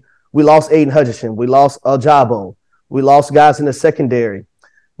 okay, we lost Aiden Hutchinson. We lost Ajabo. We lost guys in the secondary.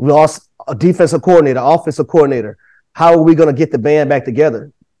 We lost a defensive coordinator, offensive coordinator. How are we going to get the band back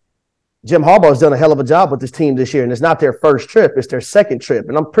together? Jim Harbaugh's done a hell of a job with this team this year, and it's not their first trip. It's their second trip,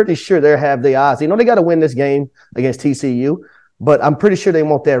 and I'm pretty sure they have the odds. They got to win this game against TCU, but I'm pretty sure they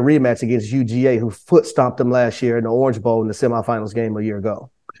want that rematch against UGA, who foot stomped them last year in the Orange Bowl in the semifinals game a year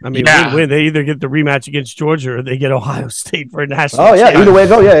ago. I mean, when they either get the rematch against Georgia or they get Ohio State for a national. Oh, yeah, either way it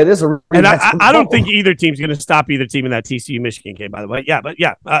go. Yeah, it is a rematch. And I don't think either team's going to stop either team in that TCU-Michigan game, by the way. Yeah, but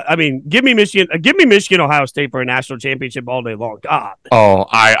yeah, I mean, give me Michigan, Ohio State for a national championship all day long. God. Oh,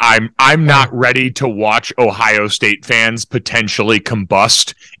 I'm not ready to watch Ohio State fans potentially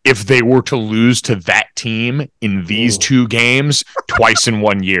combust if they were to lose to that team in these two games twice in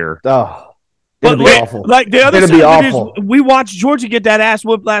 1 year. Oh. But It'll be awful. like the other It'll side be of it is, awful. we watched Georgia get that ass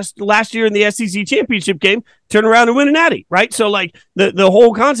whooped last year in the SEC championship game, turn around and win a natty, right? So like the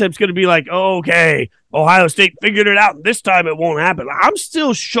whole concept's going to be like, okay, Ohio State figured it out. This time it won't happen. I'm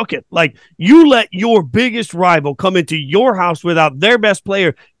still shooketh. Like, you let your biggest rival come into your house without their best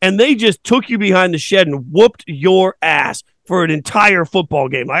player, and they just took you behind the shed and whooped your ass for an entire football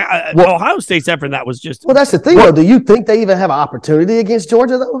game. Ohio State's effort in that was just. Well, that's the thing, though. Do you think they even have an opportunity against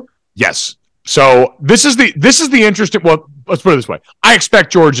Georgia, though? Yes. So this is the interesting. Well, let's put it this way: I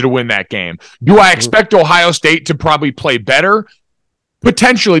expect Georgia to win that game. Do I expect Ohio State to probably play better?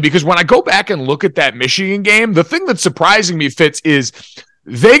 Potentially, because when I go back and look at that Michigan game, the thing that's surprising me, Fitz, is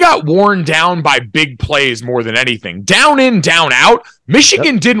they got worn down by big plays more than anything. Down in, down out.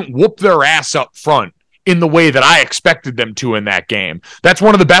 Michigan didn't whoop their ass up front in the way that I expected them to in that game. That's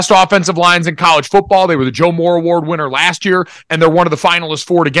one of the best offensive lines in college football. They were the Joe Moore Award winner last year, and they're one of the finalists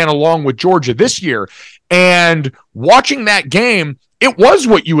for it again along with Georgia this year. And watching that game, it was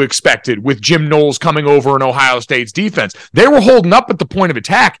what you expected with Jim Knowles coming over in Ohio State's defense. They were holding up at the point of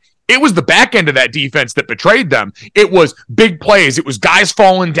attack. It was the back end of that defense that betrayed them. It was big plays. It was guys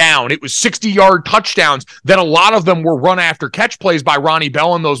falling down. It was 60-yard touchdowns that a lot of them were run-after-catch plays by Ronnie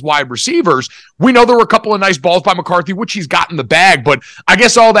Bell and those wide receivers. We know there were a couple of nice balls by McCarthy, which he's got in the bag, but I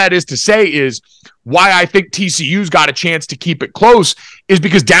guess all that is to say is why I think TCU's got a chance to keep it close is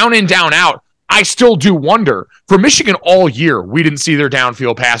because down in, down out, I still do wonder. For Michigan all year, we didn't see their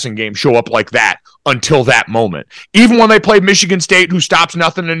downfield passing game show up like that until that moment. Even when they played Michigan State, who stops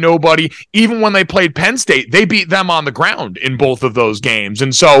nothing and nobody, even when they played Penn State, they beat them on the ground in both of those games.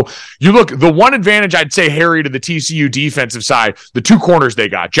 And so you look, the one advantage I'd say, Harry, to the TCU defensive side, the two corners they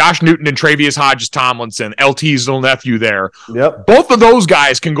got, Josh Newton and Travius Hodges-Tomlinson, LT's little nephew there. Yep. Both of those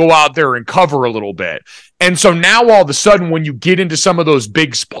guys can go out there and cover a little bit. And so now all of a sudden, when you get into some of those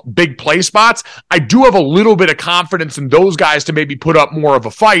big play spots, I do have a little bit of confidence in those guys to maybe put up more of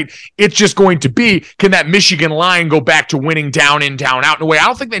a fight. It's just going to be, can that Michigan line go back to winning down in, down out in a way I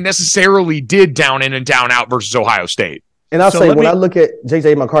don't think they necessarily did down in and down out versus Ohio State. And I'll say, when I look at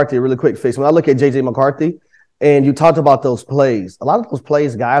J.J. McCarthy, really quick fix, when I look at J.J. McCarthy, and you talked about those plays, a lot of those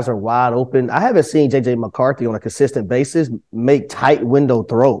plays, guys are wide open. I haven't seen J.J. McCarthy on a consistent basis make tight window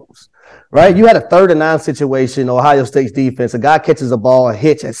throws. Right? You had a 3rd and 9 situation, Ohio State's defense. A guy catches a ball, a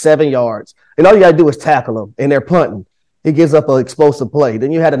hitch at 7 yards, and all you got to do is tackle him, and they're punting. He gives up an explosive play.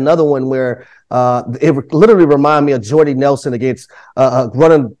 Then you had another one where it literally reminded me of Jordy Nelson against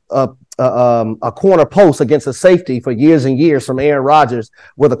running a corner post against a safety for years and years from Aaron Rodgers,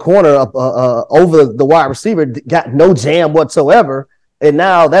 where the corner over the wide receiver got no jam whatsoever. And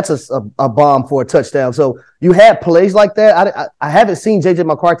now that's a bomb for a touchdown. So you had plays like that. I haven't seen J.J.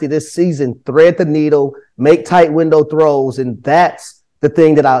 McCarthy this season thread the needle, make tight window throws, and that's the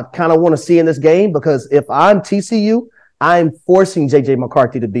thing that I kind of want to see in this game, because if I'm TCU, I'm forcing J.J.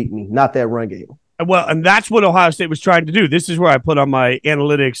 McCarthy to beat me, not that run game. Well, and that's what Ohio State was trying to do. This is where I put on my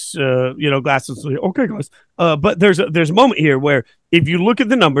analytics, glasses. Okay, guys. But there's a moment here where if you look at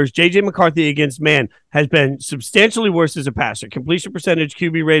the numbers, J.J. McCarthy against man has been substantially worse as a passer. Completion percentage,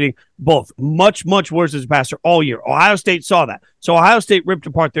 QB rating, both much, much worse as a passer all year. Ohio State saw that. So Ohio State ripped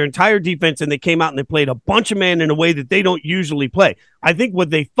apart their entire defense, and they came out and they played a bunch of man in a way that they don't usually play. I think what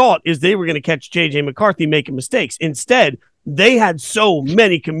they thought is they were going to catch J.J. McCarthy making mistakes. Instead, they had so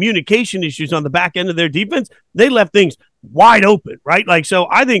many communication issues on the back end of their defense, they left things wide open, right? Like, so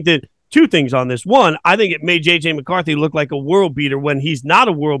I think that two things on this. One, I think it made J.J. McCarthy look like a world beater when he's not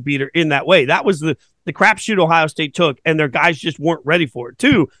a world beater in that way. That was the crapshoot Ohio State took, and their guys just weren't ready for it.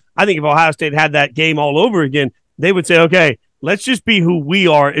 Two, I think if Ohio State had that game all over again, they would say, okay, let's just be who we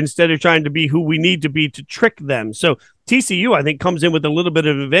are instead of trying to be who we need to be to trick them. So TCU, I think, comes in with a little bit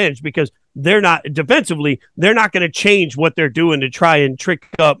of advantage because they're not defensively, they're not going to change what they're doing to try and trick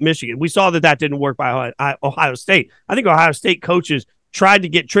up Michigan. We saw that didn't work by Ohio State. I think Ohio State coaches tried to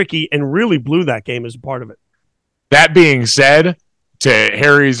get tricky and really blew that game as a part of it. That being said, to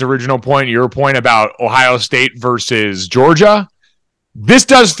Harry's original point, your point about Ohio State versus Georgia, this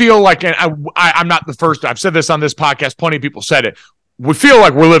does feel like, and I'm not the first, I've said this on this podcast, plenty of people said it, we feel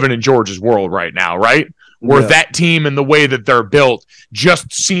like we're living in Georgia's world right now, right? Where that team and the way that they're built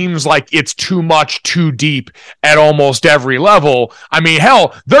just seems like it's too much, too deep at almost every level. I mean,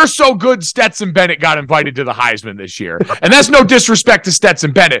 hell, they're so good Stetson Bennett got invited to the Heisman this year. And that's no disrespect to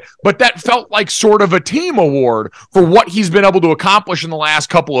Stetson Bennett, but that felt like sort of a team award for what he's been able to accomplish in the last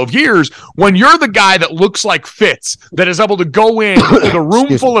couple of years. When you're the guy that looks like Fitz, that is able to go in with a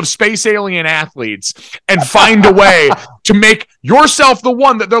room full of space alien athletes and find a way to make yourself the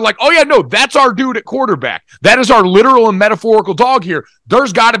one that they're like, oh yeah, no, that's our dude at quarterback. That is our literal and metaphorical dog here.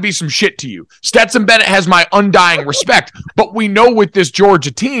 There's got to be some shit to you. Stetson Bennett has my undying respect, but we know with this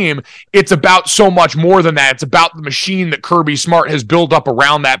Georgia team, it's about so much more than that. It's about the machine that Kirby Smart has built up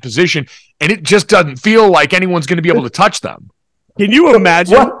around that position, and it just doesn't feel like anyone's going to be able to touch them. Can you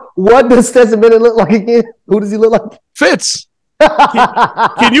imagine? What does Stetson Bennett look like again? Who does he look like? Fitz.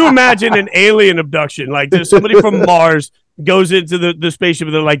 Can you imagine an alien abduction? Like somebody from Mars goes into the spaceship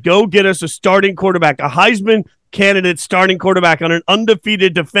and they're like, go get us a starting quarterback, a Heisman candidate starting quarterback on an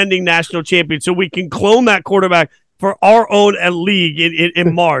undefeated defending national champion so we can clone that quarterback for our own league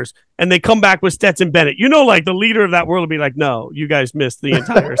in Mars. And they come back with Stetson Bennett. You know, like the leader of that world would be like, no, you guys missed the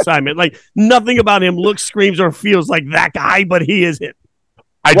entire assignment. Like nothing about him looks, screams, or feels like that guy, but he is it.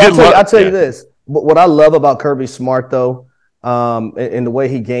 I'll tell you this. What I love about Kirby Smart, though, and the way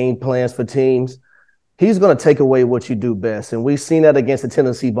he game plans for teams, he's going to take away what you do best. And we've seen that against the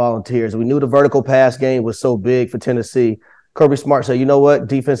Tennessee Volunteers. We knew the vertical pass game was so big for Tennessee. Kirby Smart said, you know what,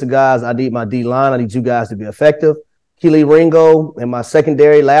 defensive guys, I need my D-line. I need you guys to be effective. Keely Ringo and my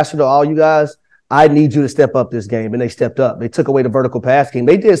secondary, Lassiter, all you guys, I need you to step up this game. And they stepped up. They took away the vertical pass game.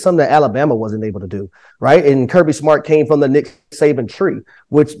 They did something that Alabama wasn't able to do, right? And Kirby Smart came from the Nick Saban tree,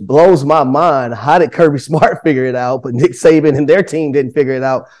 which blows my mind. How did Kirby Smart figure it out? But Nick Saban and their team didn't figure it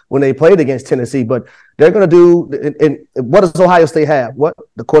out when they played against Tennessee. But they're going to do – and what does Ohio State have? What?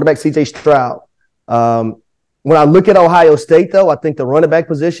 The quarterback, C.J. Stroud. When I look at Ohio State, though, I think the running back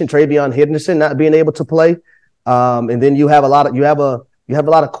position, Travion Henderson not being able to play, and then you have a lot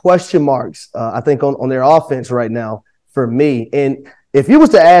of question marks, I think, on their offense right now for me. And if you was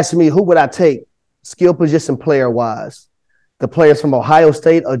to ask me who would I take skill position player-wise, the players from Ohio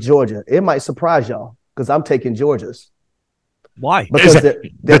State or Georgia, it might surprise y'all because I'm taking Georgia's. Why? Because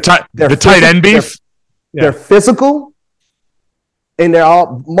the tight end beef? They're physical, and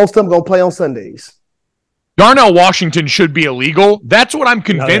most of them going to play on Sundays. Darnell Washington should be illegal. That's what I'm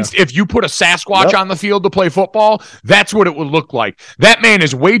convinced. If you put a Sasquatch on the field to play football, that's what it would look like. That man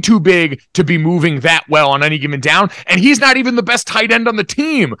is way too big to be moving that well on any given down, and he's not even the best tight end on the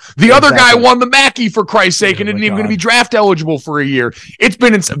team. The other guy won the Mackey, for Christ's sake, and isn't even going to be draft eligible for a year. It's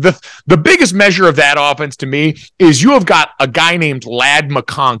been the biggest measure of that offense to me is you have got a guy named Ladd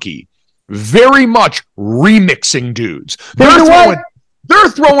McConkey, very much remixing dudes. They're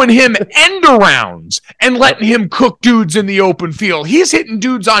throwing him end arounds and letting him cook dudes in the open field. He's hitting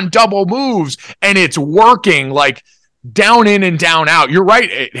dudes on double moves, and it's working, like down in and down out. You're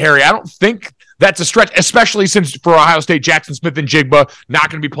right, Harry. I don't think that's a stretch, especially since for Ohio State, Jackson Smith-Njigba not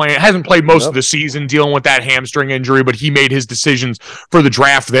going to be playing. Hasn't played most of the season dealing with that hamstring injury, but he made his decisions for the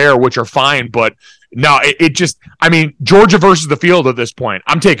draft there, which are fine. But no, Georgia versus the field at this point.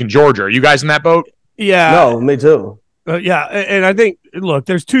 I'm taking Georgia. Are you guys in that boat? Yeah. No, me too. Yeah, and I think, look,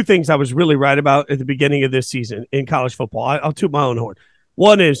 there's two things I was really right about at the beginning of this season in college football. I'll toot my own horn.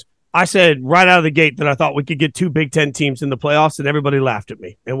 One is I said right out of the gate that I thought we could get two Big Ten teams in the playoffs, and everybody laughed at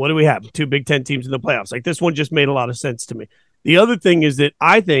me. And what do we have? Two Big Ten teams in the playoffs. Like, this one just made a lot of sense to me. The other thing is that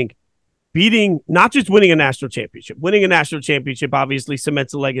I think not just winning a national championship obviously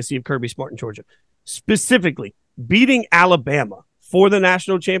cements the legacy of Kirby Smart in Georgia. Specifically, beating Alabama for the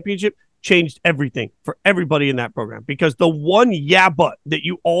national championship changed everything for everybody in that program, because the one but that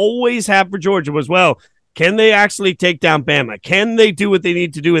you always have for Georgia was, well, can they actually take down Bama? Can they do what they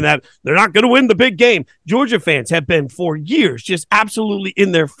need to do in that? They're not going to win the big game. Georgia fans have been for years just absolutely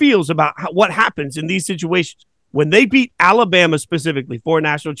in their feels about what happens in these situations. When they beat Alabama specifically for a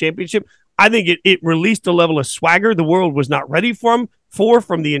national championship, I think it released a level of swagger the world was not ready from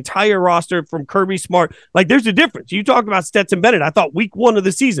the entire roster, from Kirby Smart. Like, there's a difference. You talk about Stetson Bennett. I thought week 1 of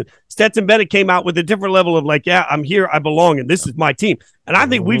the season, Stetson Bennett came out with a different level of like, yeah, I'm here, I belong, and this is my team. And I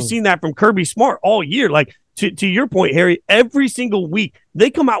think we've seen that from Kirby Smart all year. Like, to your point, Harry, every single week they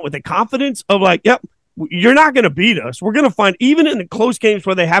come out with the confidence of like, yep, you're not going to beat us. We're going to find, even in the close games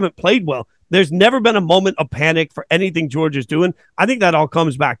where they haven't played well, there's never been a moment of panic for anything Georgia's doing. I think that all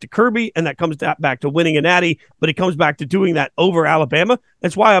comes back to Kirby, and that comes back to winning a natty, but it comes back to doing that over Alabama.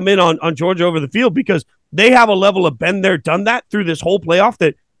 That's why I'm in on Georgia over the field, because they have a level of been there, done that through this whole playoff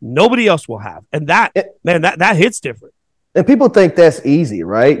that nobody else will have. And that hits different. And people think that's easy,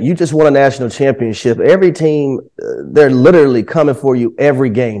 right? You just won a national championship. Every team, they're literally coming for you every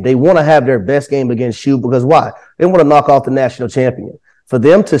game. They want to have their best game against you, because why? They want to knock off the national champion. For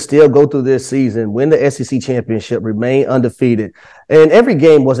them to still go through this season, win the SEC championship, remain undefeated, and every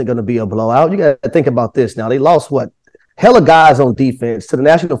game wasn't going to be a blowout. You got to think about this now. They lost, hella guys on defense to the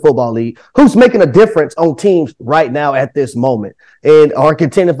National Football League who's making a difference on teams right now at this moment and are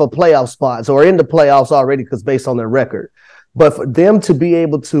contending for playoff spots or in the playoffs already because based on their record. But for them to be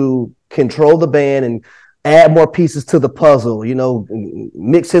able to control the band and add more pieces to the puzzle, you know,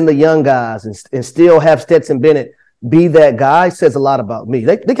 mix in the young guys and still have Stetson Bennett be that guy says a lot about me.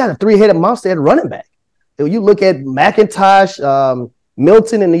 They got a three-headed monster at running back. You look at McIntosh,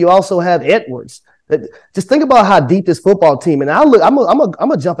 Milton, and you also have Edwards. Just think about how deep this football team. And I'm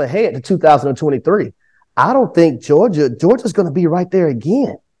gonna jump ahead to 2023. I don't think Georgia's going to be right there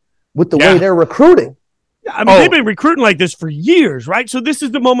again with the way they're recruiting. I mean, they've been recruiting like this for years, right? So this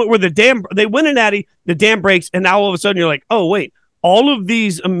is the moment where they win a natty, the dam breaks, and now all of a sudden you're like, oh, wait, all of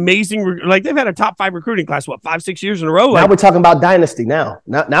these amazing, like they've had a top 5 recruiting class, 5-6 years in a row? Like, now we're talking about dynasty now.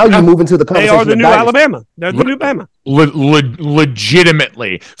 Now you move into the conversation. They are the new dynasty. Alabama. They're the new Bama.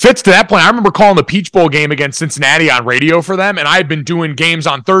 Legitimately. Fitz, to that point, I remember calling the Peach Bowl game against Cincinnati on radio for them, and I had been doing games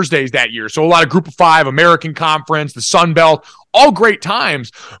on Thursdays that year. So a lot of Group of 5, American Conference, the Sun Belt, all great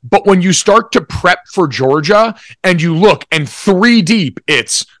times. But when you start to prep for Georgia and you look, and 3 deep,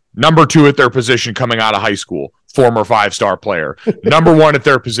 it's number 2 at their position coming out of high school, former 5-star player. Number 1 at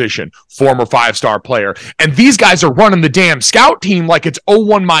their position, former 5-star player. And these guys are running the damn scout team like it's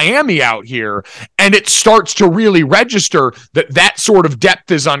 0-1 Miami out here. And it starts to really register that sort of depth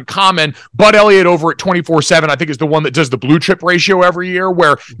is uncommon. Bud Elliott over at 24/7, I think, is the one that does the blue chip ratio every year,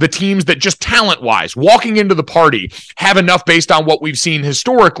 where the teams that just talent-wise, walking into the party, have enough based on what we've seen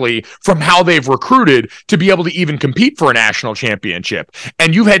historically from how they've recruited to be able to even compete for a national championship.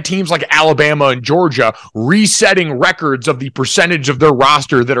 And you've had teams like Alabama and Georgia setting records of the percentage of their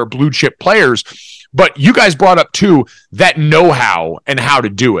roster that are blue chip players. But you guys brought up too that know-how and how to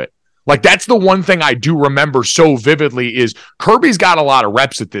do it. Like, that's the one thing I do remember so vividly is Kirby's got a lot of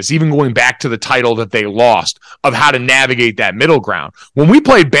reps at this, even going back to the title that they lost, of how to navigate that middle ground. When we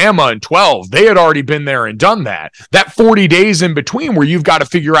played Bama in 12, they had already been there and done that. That 40 days in between where you've got to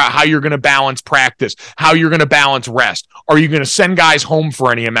figure out how you're going to balance practice, how you're going to balance rest. Are you going to send guys home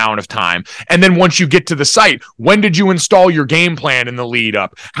for any amount of time? And then once you get to the site, when did you install your game plan in the lead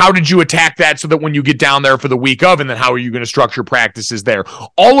up? How did you attack that so that when you get down there for the week of, and then how are you going to structure practices there?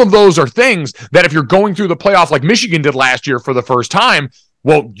 All of those are things that if you're going through the playoff like Michigan did last year for the first time,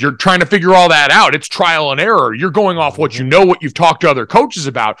 well, you're trying to figure all that out. It's trial and error. You're going off what you know, what you've talked to other coaches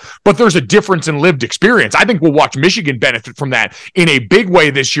about, but there's a difference in lived experience. I think we'll watch Michigan benefit from that in a big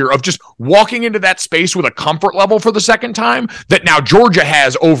way this year, of just walking into that space with a comfort level for the second time that now Georgia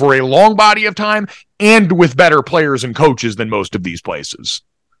has over a long body of time and with better players and coaches than most of these places.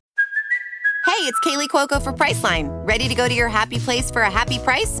 Hey, it's Kaylee Cuoco for Priceline. Ready to go to your happy place for a happy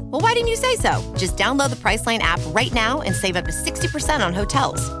price? Well, why didn't you say so? Just download the Priceline app right now and save up to 60% on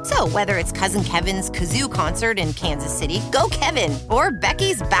hotels. So whether it's Cousin Kevin's Kazoo Concert in Kansas City, go Kevin, or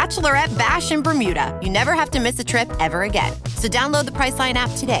Becky's Bachelorette Bash in Bermuda, you never have to miss a trip ever again. So download the Priceline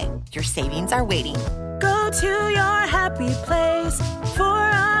app today. Your savings are waiting. Go to your happy place for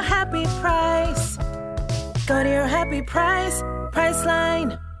a happy price. Go to your happy price,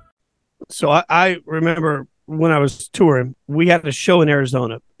 Priceline. So I remember when I was touring, we had a show in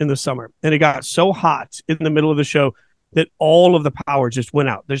Arizona in the summer, and it got so hot in the middle of the show that all of the power just went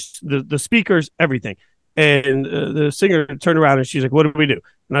out. There's the speakers, everything. And the singer turned around and she's like, what do we do?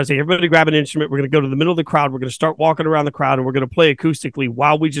 And I was like, everybody grab an instrument. We're going to go to the middle of the crowd. We're going to start walking around the crowd, and we're going to play acoustically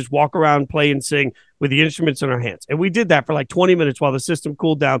while we just walk around, play and sing with the instruments in our hands. And we did that for like 20 minutes while the system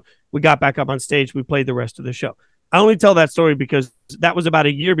cooled down. We got back up on stage. We played the rest of the show. I only tell that story because that was about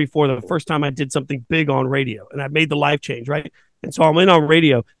a year before the first time I did something big on radio, and I made the life change, right? And so I'm in on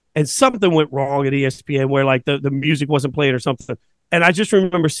radio, and something went wrong at ESPN where like the music wasn't playing or something. And I just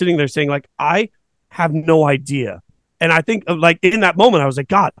remember sitting there saying, like, I have no idea. And I think like in that moment, I was like,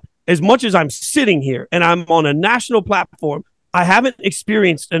 God, as much as I'm sitting here and I'm on a national platform, I haven't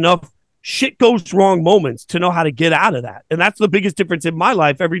experienced enough shit goes wrong moments to know how to get out of that. And that's the biggest difference in my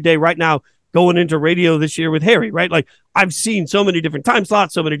life every day right now, going into radio this year with Harry, right? Like, I've seen so many different time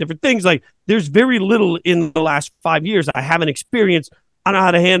slots, so many different things. Like, there's very little in the last 5 years I haven't experienced. I know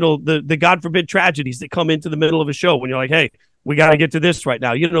how to handle the God forbid tragedies that come into the middle of a show when you're like, hey, we got to get to this right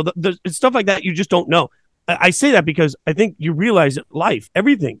now. You know, the stuff like that, you just don't know. I say that because I think you realize that life,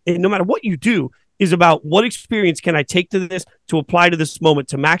 everything, and no matter what you do, is about what experience can I take to this to apply to this moment,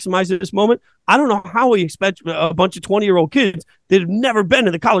 to maximize this moment. I don't know how we expect a bunch of 20-year-old kids that have never been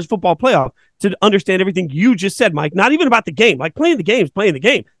to the college football playoff to understand everything you just said, Mike. Not even about the game. Like, playing the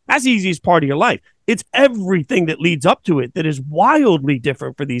game. That's the easiest part of your life. It's everything that leads up to it that is wildly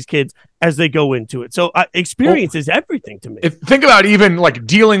different for these kids as they go into it. So experience is everything to me. Think about even like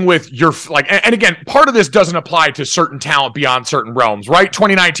dealing with your and again, part of this doesn't apply to certain talent beyond certain realms, right?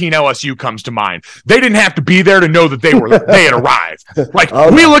 2019 LSU comes to mind. They didn't have to be there to know that they had arrived. Like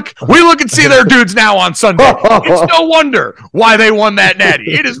we look and see their dudes now on Sunday. It's no wonder why they won that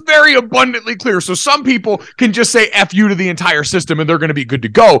natty. It is very abundantly clear. So some people can just say F you to the entire system and they're going to be good to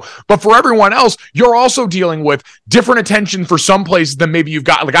go. But for everyone else, you're also dealing with different attention for some places than maybe you've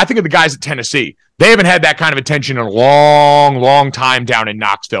got. Like I think of the guys at Tennessee. They haven't had that kind of attention in a long, long time down in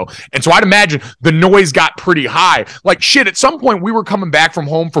Knoxville. And so I'd imagine the noise got pretty high. Like shit, at some point we were coming back from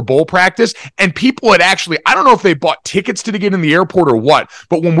home for bowl practice and people had actually, I don't know if they bought tickets to get in the airport or what,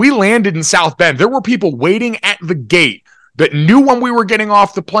 but when we landed in South Bend, there were people waiting at the gate that knew when we were getting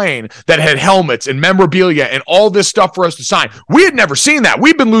off the plane that had helmets and memorabilia and all this stuff for us to sign. We had never seen that.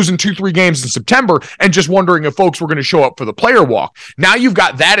 We've been losing 2-3 games in September and just wondering if folks were going to show up for the player walk. Now you've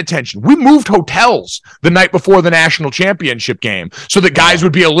got that attention. We moved hotels the night before the national championship game so that guys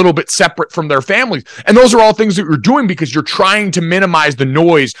would be a little bit separate from their families. And those are all things that you're doing because you're trying to minimize the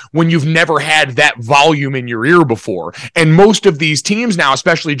noise when you've never had that volume in your ear before. And most of these teams now,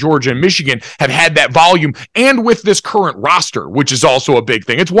 especially Georgia and Michigan, have had that volume. And with this current roster, which is also a big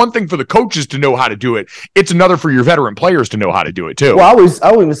thing. It's one thing for the coaches to know how to do it. It's another for your veteran players to know how to do it too. Well, I was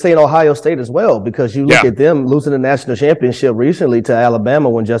even saying Ohio State as well, because you look at them losing the national championship recently to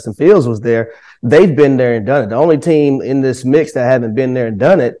Alabama when Justin Fields was there. They've been there and done it. The only team in this mix that haven't been there and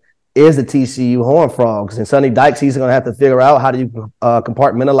done it is the TCU Horned Frogs. And Sonny Dykes, he's going to have to figure out how do you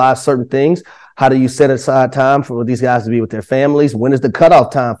compartmentalize certain things. How do you set aside time for these guys to be with their families? When is the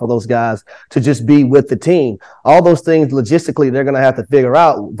cutoff time for those guys to just be with the team? All those things logistically they're going to have to figure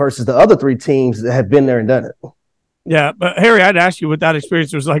out versus the other 3 teams that have been there and done it. Yeah, but Harry, I'd ask you what that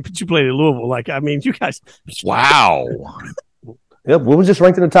experience was like, but you played at Louisville. Like, I mean, you guys. Wow. Yep, we were just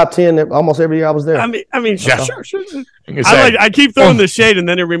ranked in the top 10 almost every year I was there. I mean, sure. I keep throwing the shade, and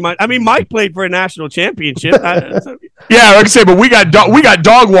then it reminds. I mean, Mike played for a national championship. Yeah, like I say, but we got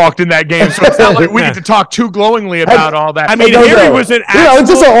dog walked in that game, so it's not like we get to talk too glowingly about all that. I mean, Harry was an actual. It's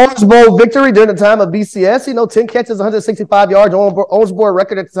just an Orange Bowl victory during the time of BCS. 10 catches, 165 yards, Orange Bowl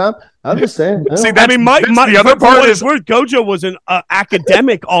record at the time. I'm just saying. See, Mike, the other part is Gojo was an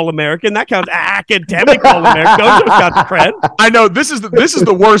academic All-American. That counts. Academic All-American. Gojo's got the cred. I know this is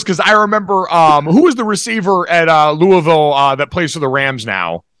the worst because I remember who was the receiver at Louisville that plays for the Rams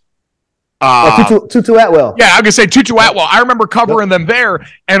now. Tutu Atwell. Yeah, I'm going to say Tutu Atwell. I remember covering them there,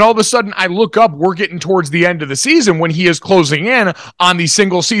 and all of a sudden I look up, we're getting towards the end of the season when he is closing in on the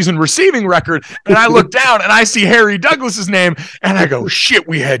single-season receiving record, and I look down, and I see Harry Douglas's name, and I go, shit,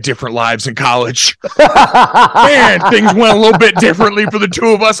 we had different lives in college. Man, things went a little bit differently for the two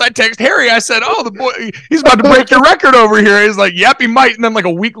of us. I text Harry, I said, oh, the boy, he's about to break your record over here. He's like, yep, he might, and then like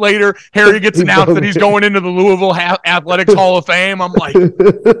a week later, Harry gets announced that he's going into the Louisville Athletics Hall of Fame. I'm like,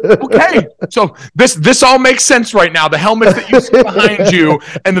 okay. So this all makes sense right now. The helmets that you see behind you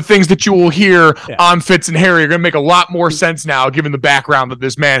and the things that you will hear on Fitz and Harry are going to make a lot more sense now, given the background that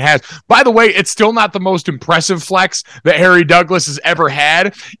this man has. By the way, it's still not the most impressive flex that Harry Douglas has ever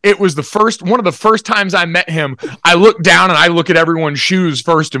had. It was one of the first times I met him. I look down and I look at everyone's shoes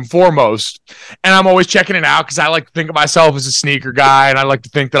first and foremost, and I'm always checking it out because I like to think of myself as a sneaker guy, and I like to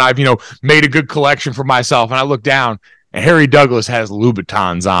think that I've made a good collection for myself. And I look down. And Harry Douglas has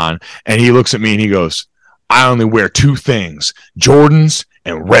Louboutins on, and he looks at me and he goes, I only wear 2 things, Jordans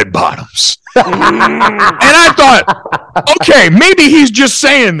and red bottoms. And I thought, okay, maybe he's just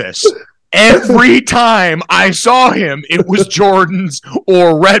saying this. Every time I saw him, it was Jordans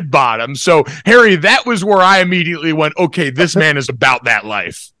or red bottoms. So, Harry, that was where I immediately went, okay, this man is about that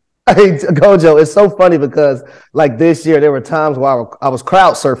life. Hey, Gojo, it's so funny because like this year, there were times where I was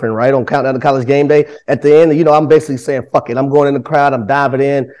crowd surfing, right, on Countdown to College game day. At the end, I'm basically saying, fuck it. I'm going in the crowd. I'm diving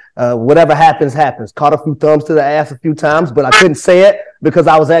in. Whatever happens, happens. Caught a few thumbs to the ass a few times, but I couldn't say it because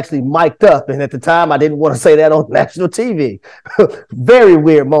I was actually mic'd up. And at the time, I didn't want to say that on national TV. Very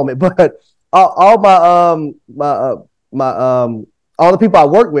weird moment. But all the people I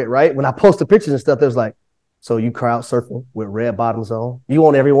work with, right, when I post the pictures and stuff, there's like, so you crowd surfing with red bottoms on? You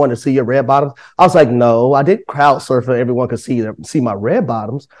want everyone to see your red bottoms? I was like, no, I didn't crowd surf so everyone could see my red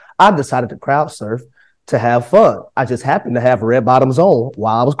bottoms. I decided to crowd surf to have fun. I just happened to have red bottoms on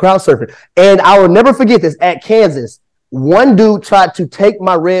while I was crowd surfing. And I will never forget this. At Kansas, one dude tried to take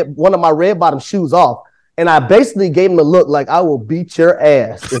one of my red bottom shoes off. And I basically gave him a look like, I will beat your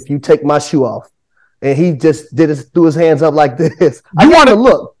ass if you take my shoe off. And he just threw his hands up like this. I wanted to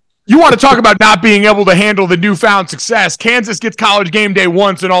look. You want to talk about not being able to handle the newfound success? Kansas gets College game day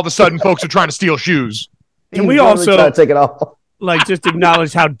once, and all of a sudden, folks are trying to steal shoes. Can we also try to take it off? Like, just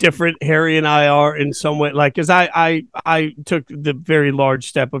acknowledge how different Harry and I are in some way. Like, because I took the very large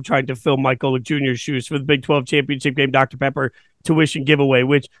step of trying to fill Mike Golick Jr.'s shoes for the Big 12 championship game, Dr. Pepper tuition giveaway,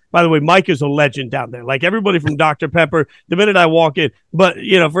 which, by the way, Mike is a legend down there. Like, everybody from Dr. Pepper, the minute I walk in. But,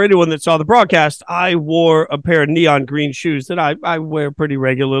 for anyone that saw the broadcast, I wore a pair of neon green shoes that I wear pretty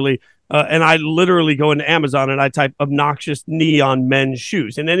regularly. And I literally go into Amazon and I type obnoxious neon men's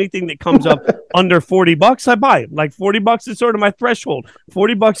shoes, and anything that comes up under $40, I buy it. Like $40 is sort of my threshold.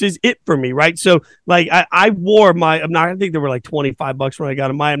 $40 is it for me, right? So like I wore my, I think they were like $25 when I got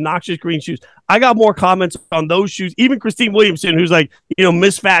them, my obnoxious green shoes. I got more comments on those shoes. Even Christine Williamson, who's like,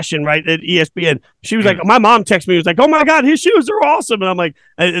 Miss Fashion, right, at ESPN. She was like, my mom texted me, was like, oh my God, his shoes are awesome. And I'm like,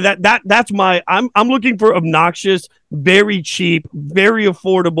 that's my, I'm looking for obnoxious, very cheap, very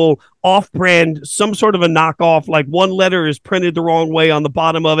affordable, off-brand, some sort of a knockoff. Like one letter is printed the wrong way on the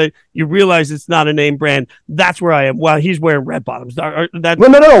bottom of it. You realize it's not a name brand. That's where I am. Well, he's wearing red bottoms. No. But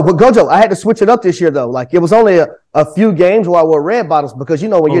Gojo, I had to switch it up this year though. Like it was only a few games where I wore red bottoms because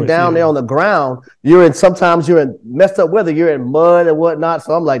when you're down there on the ground, sometimes you're in messed up weather. You're in mud and whatnot.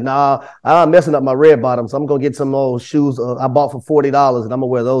 So I'm like, nah, I'm messing up my red bottoms. So I'm gonna get some old shoes I bought for $40, and I'm gonna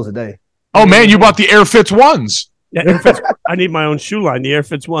wear those today. Oh man, you bought the Air Fitz ones. Yeah, Air Fitz, I need my own shoe line. The Air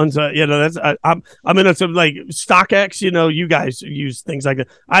Fitz ones, that's I'm in some like StockX. You guys use things like that.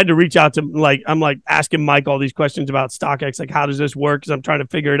 I had to reach out to I'm asking Mike all these questions about StockX, like how does this work? Because I'm trying to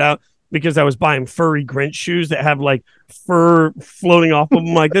figure it out. Because I was buying furry Grinch shoes that have like fur floating off of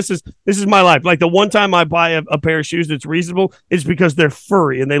them. Like this is my life. Like the one time I buy a pair of shoes that's reasonable is because they're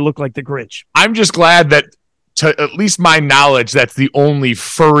furry and they look like the Grinch. I'm just glad that, to at least my knowledge, that's the only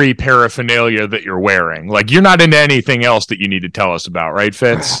furry paraphernalia that you're wearing. Like you're not into anything else that you need to tell us about, right,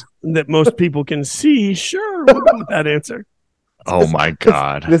 Fitz? That most people can see. Sure, we'll go with that answer. Oh my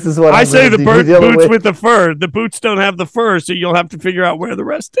God! This is what I say. The boots with the fur. The boots don't have the fur, so you'll have to figure out where the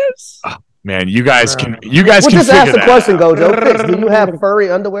rest is. Oh, man, you guys can. Well, can just ask the question, out. Gojo. Fitz, do you have furry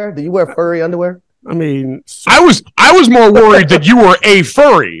underwear? Do you wear furry underwear? I mean, I was more worried that you were a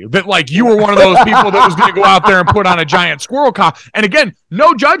furry, that like you were one of those people that was going to go out there and put on a giant squirrel costume. And again,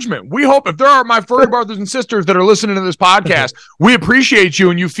 no judgment. We hope if there are my furry brothers and sisters that are listening to this podcast, we appreciate you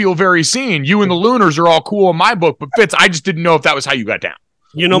and you feel very seen. You and the Lunars are all cool in my book, but Fitz, I just didn't know if that was how you got down.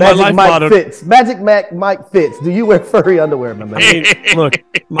 My Mike life motto. Magic Mike Fitz. Do you wear furry underwear, my man? Look,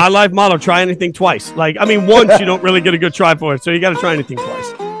 my life motto: try anything twice. Once you don't really get a good try for it, so you got to try anything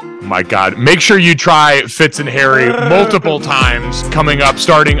twice. My God. Make sure you try Fitz and Harry multiple times coming up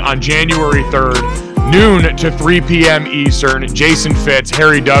starting on January 3rd, noon to 3 p.m. Eastern. Jason Fitz,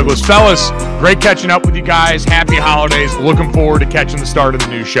 Harry Douglas. Fellas, great catching up with you guys. Happy holidays. Looking forward to catching the start of the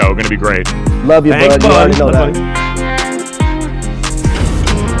new show. Going to be great. Love you, Thanks, bud. You already know that.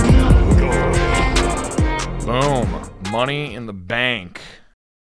 Boom. Money in the bank.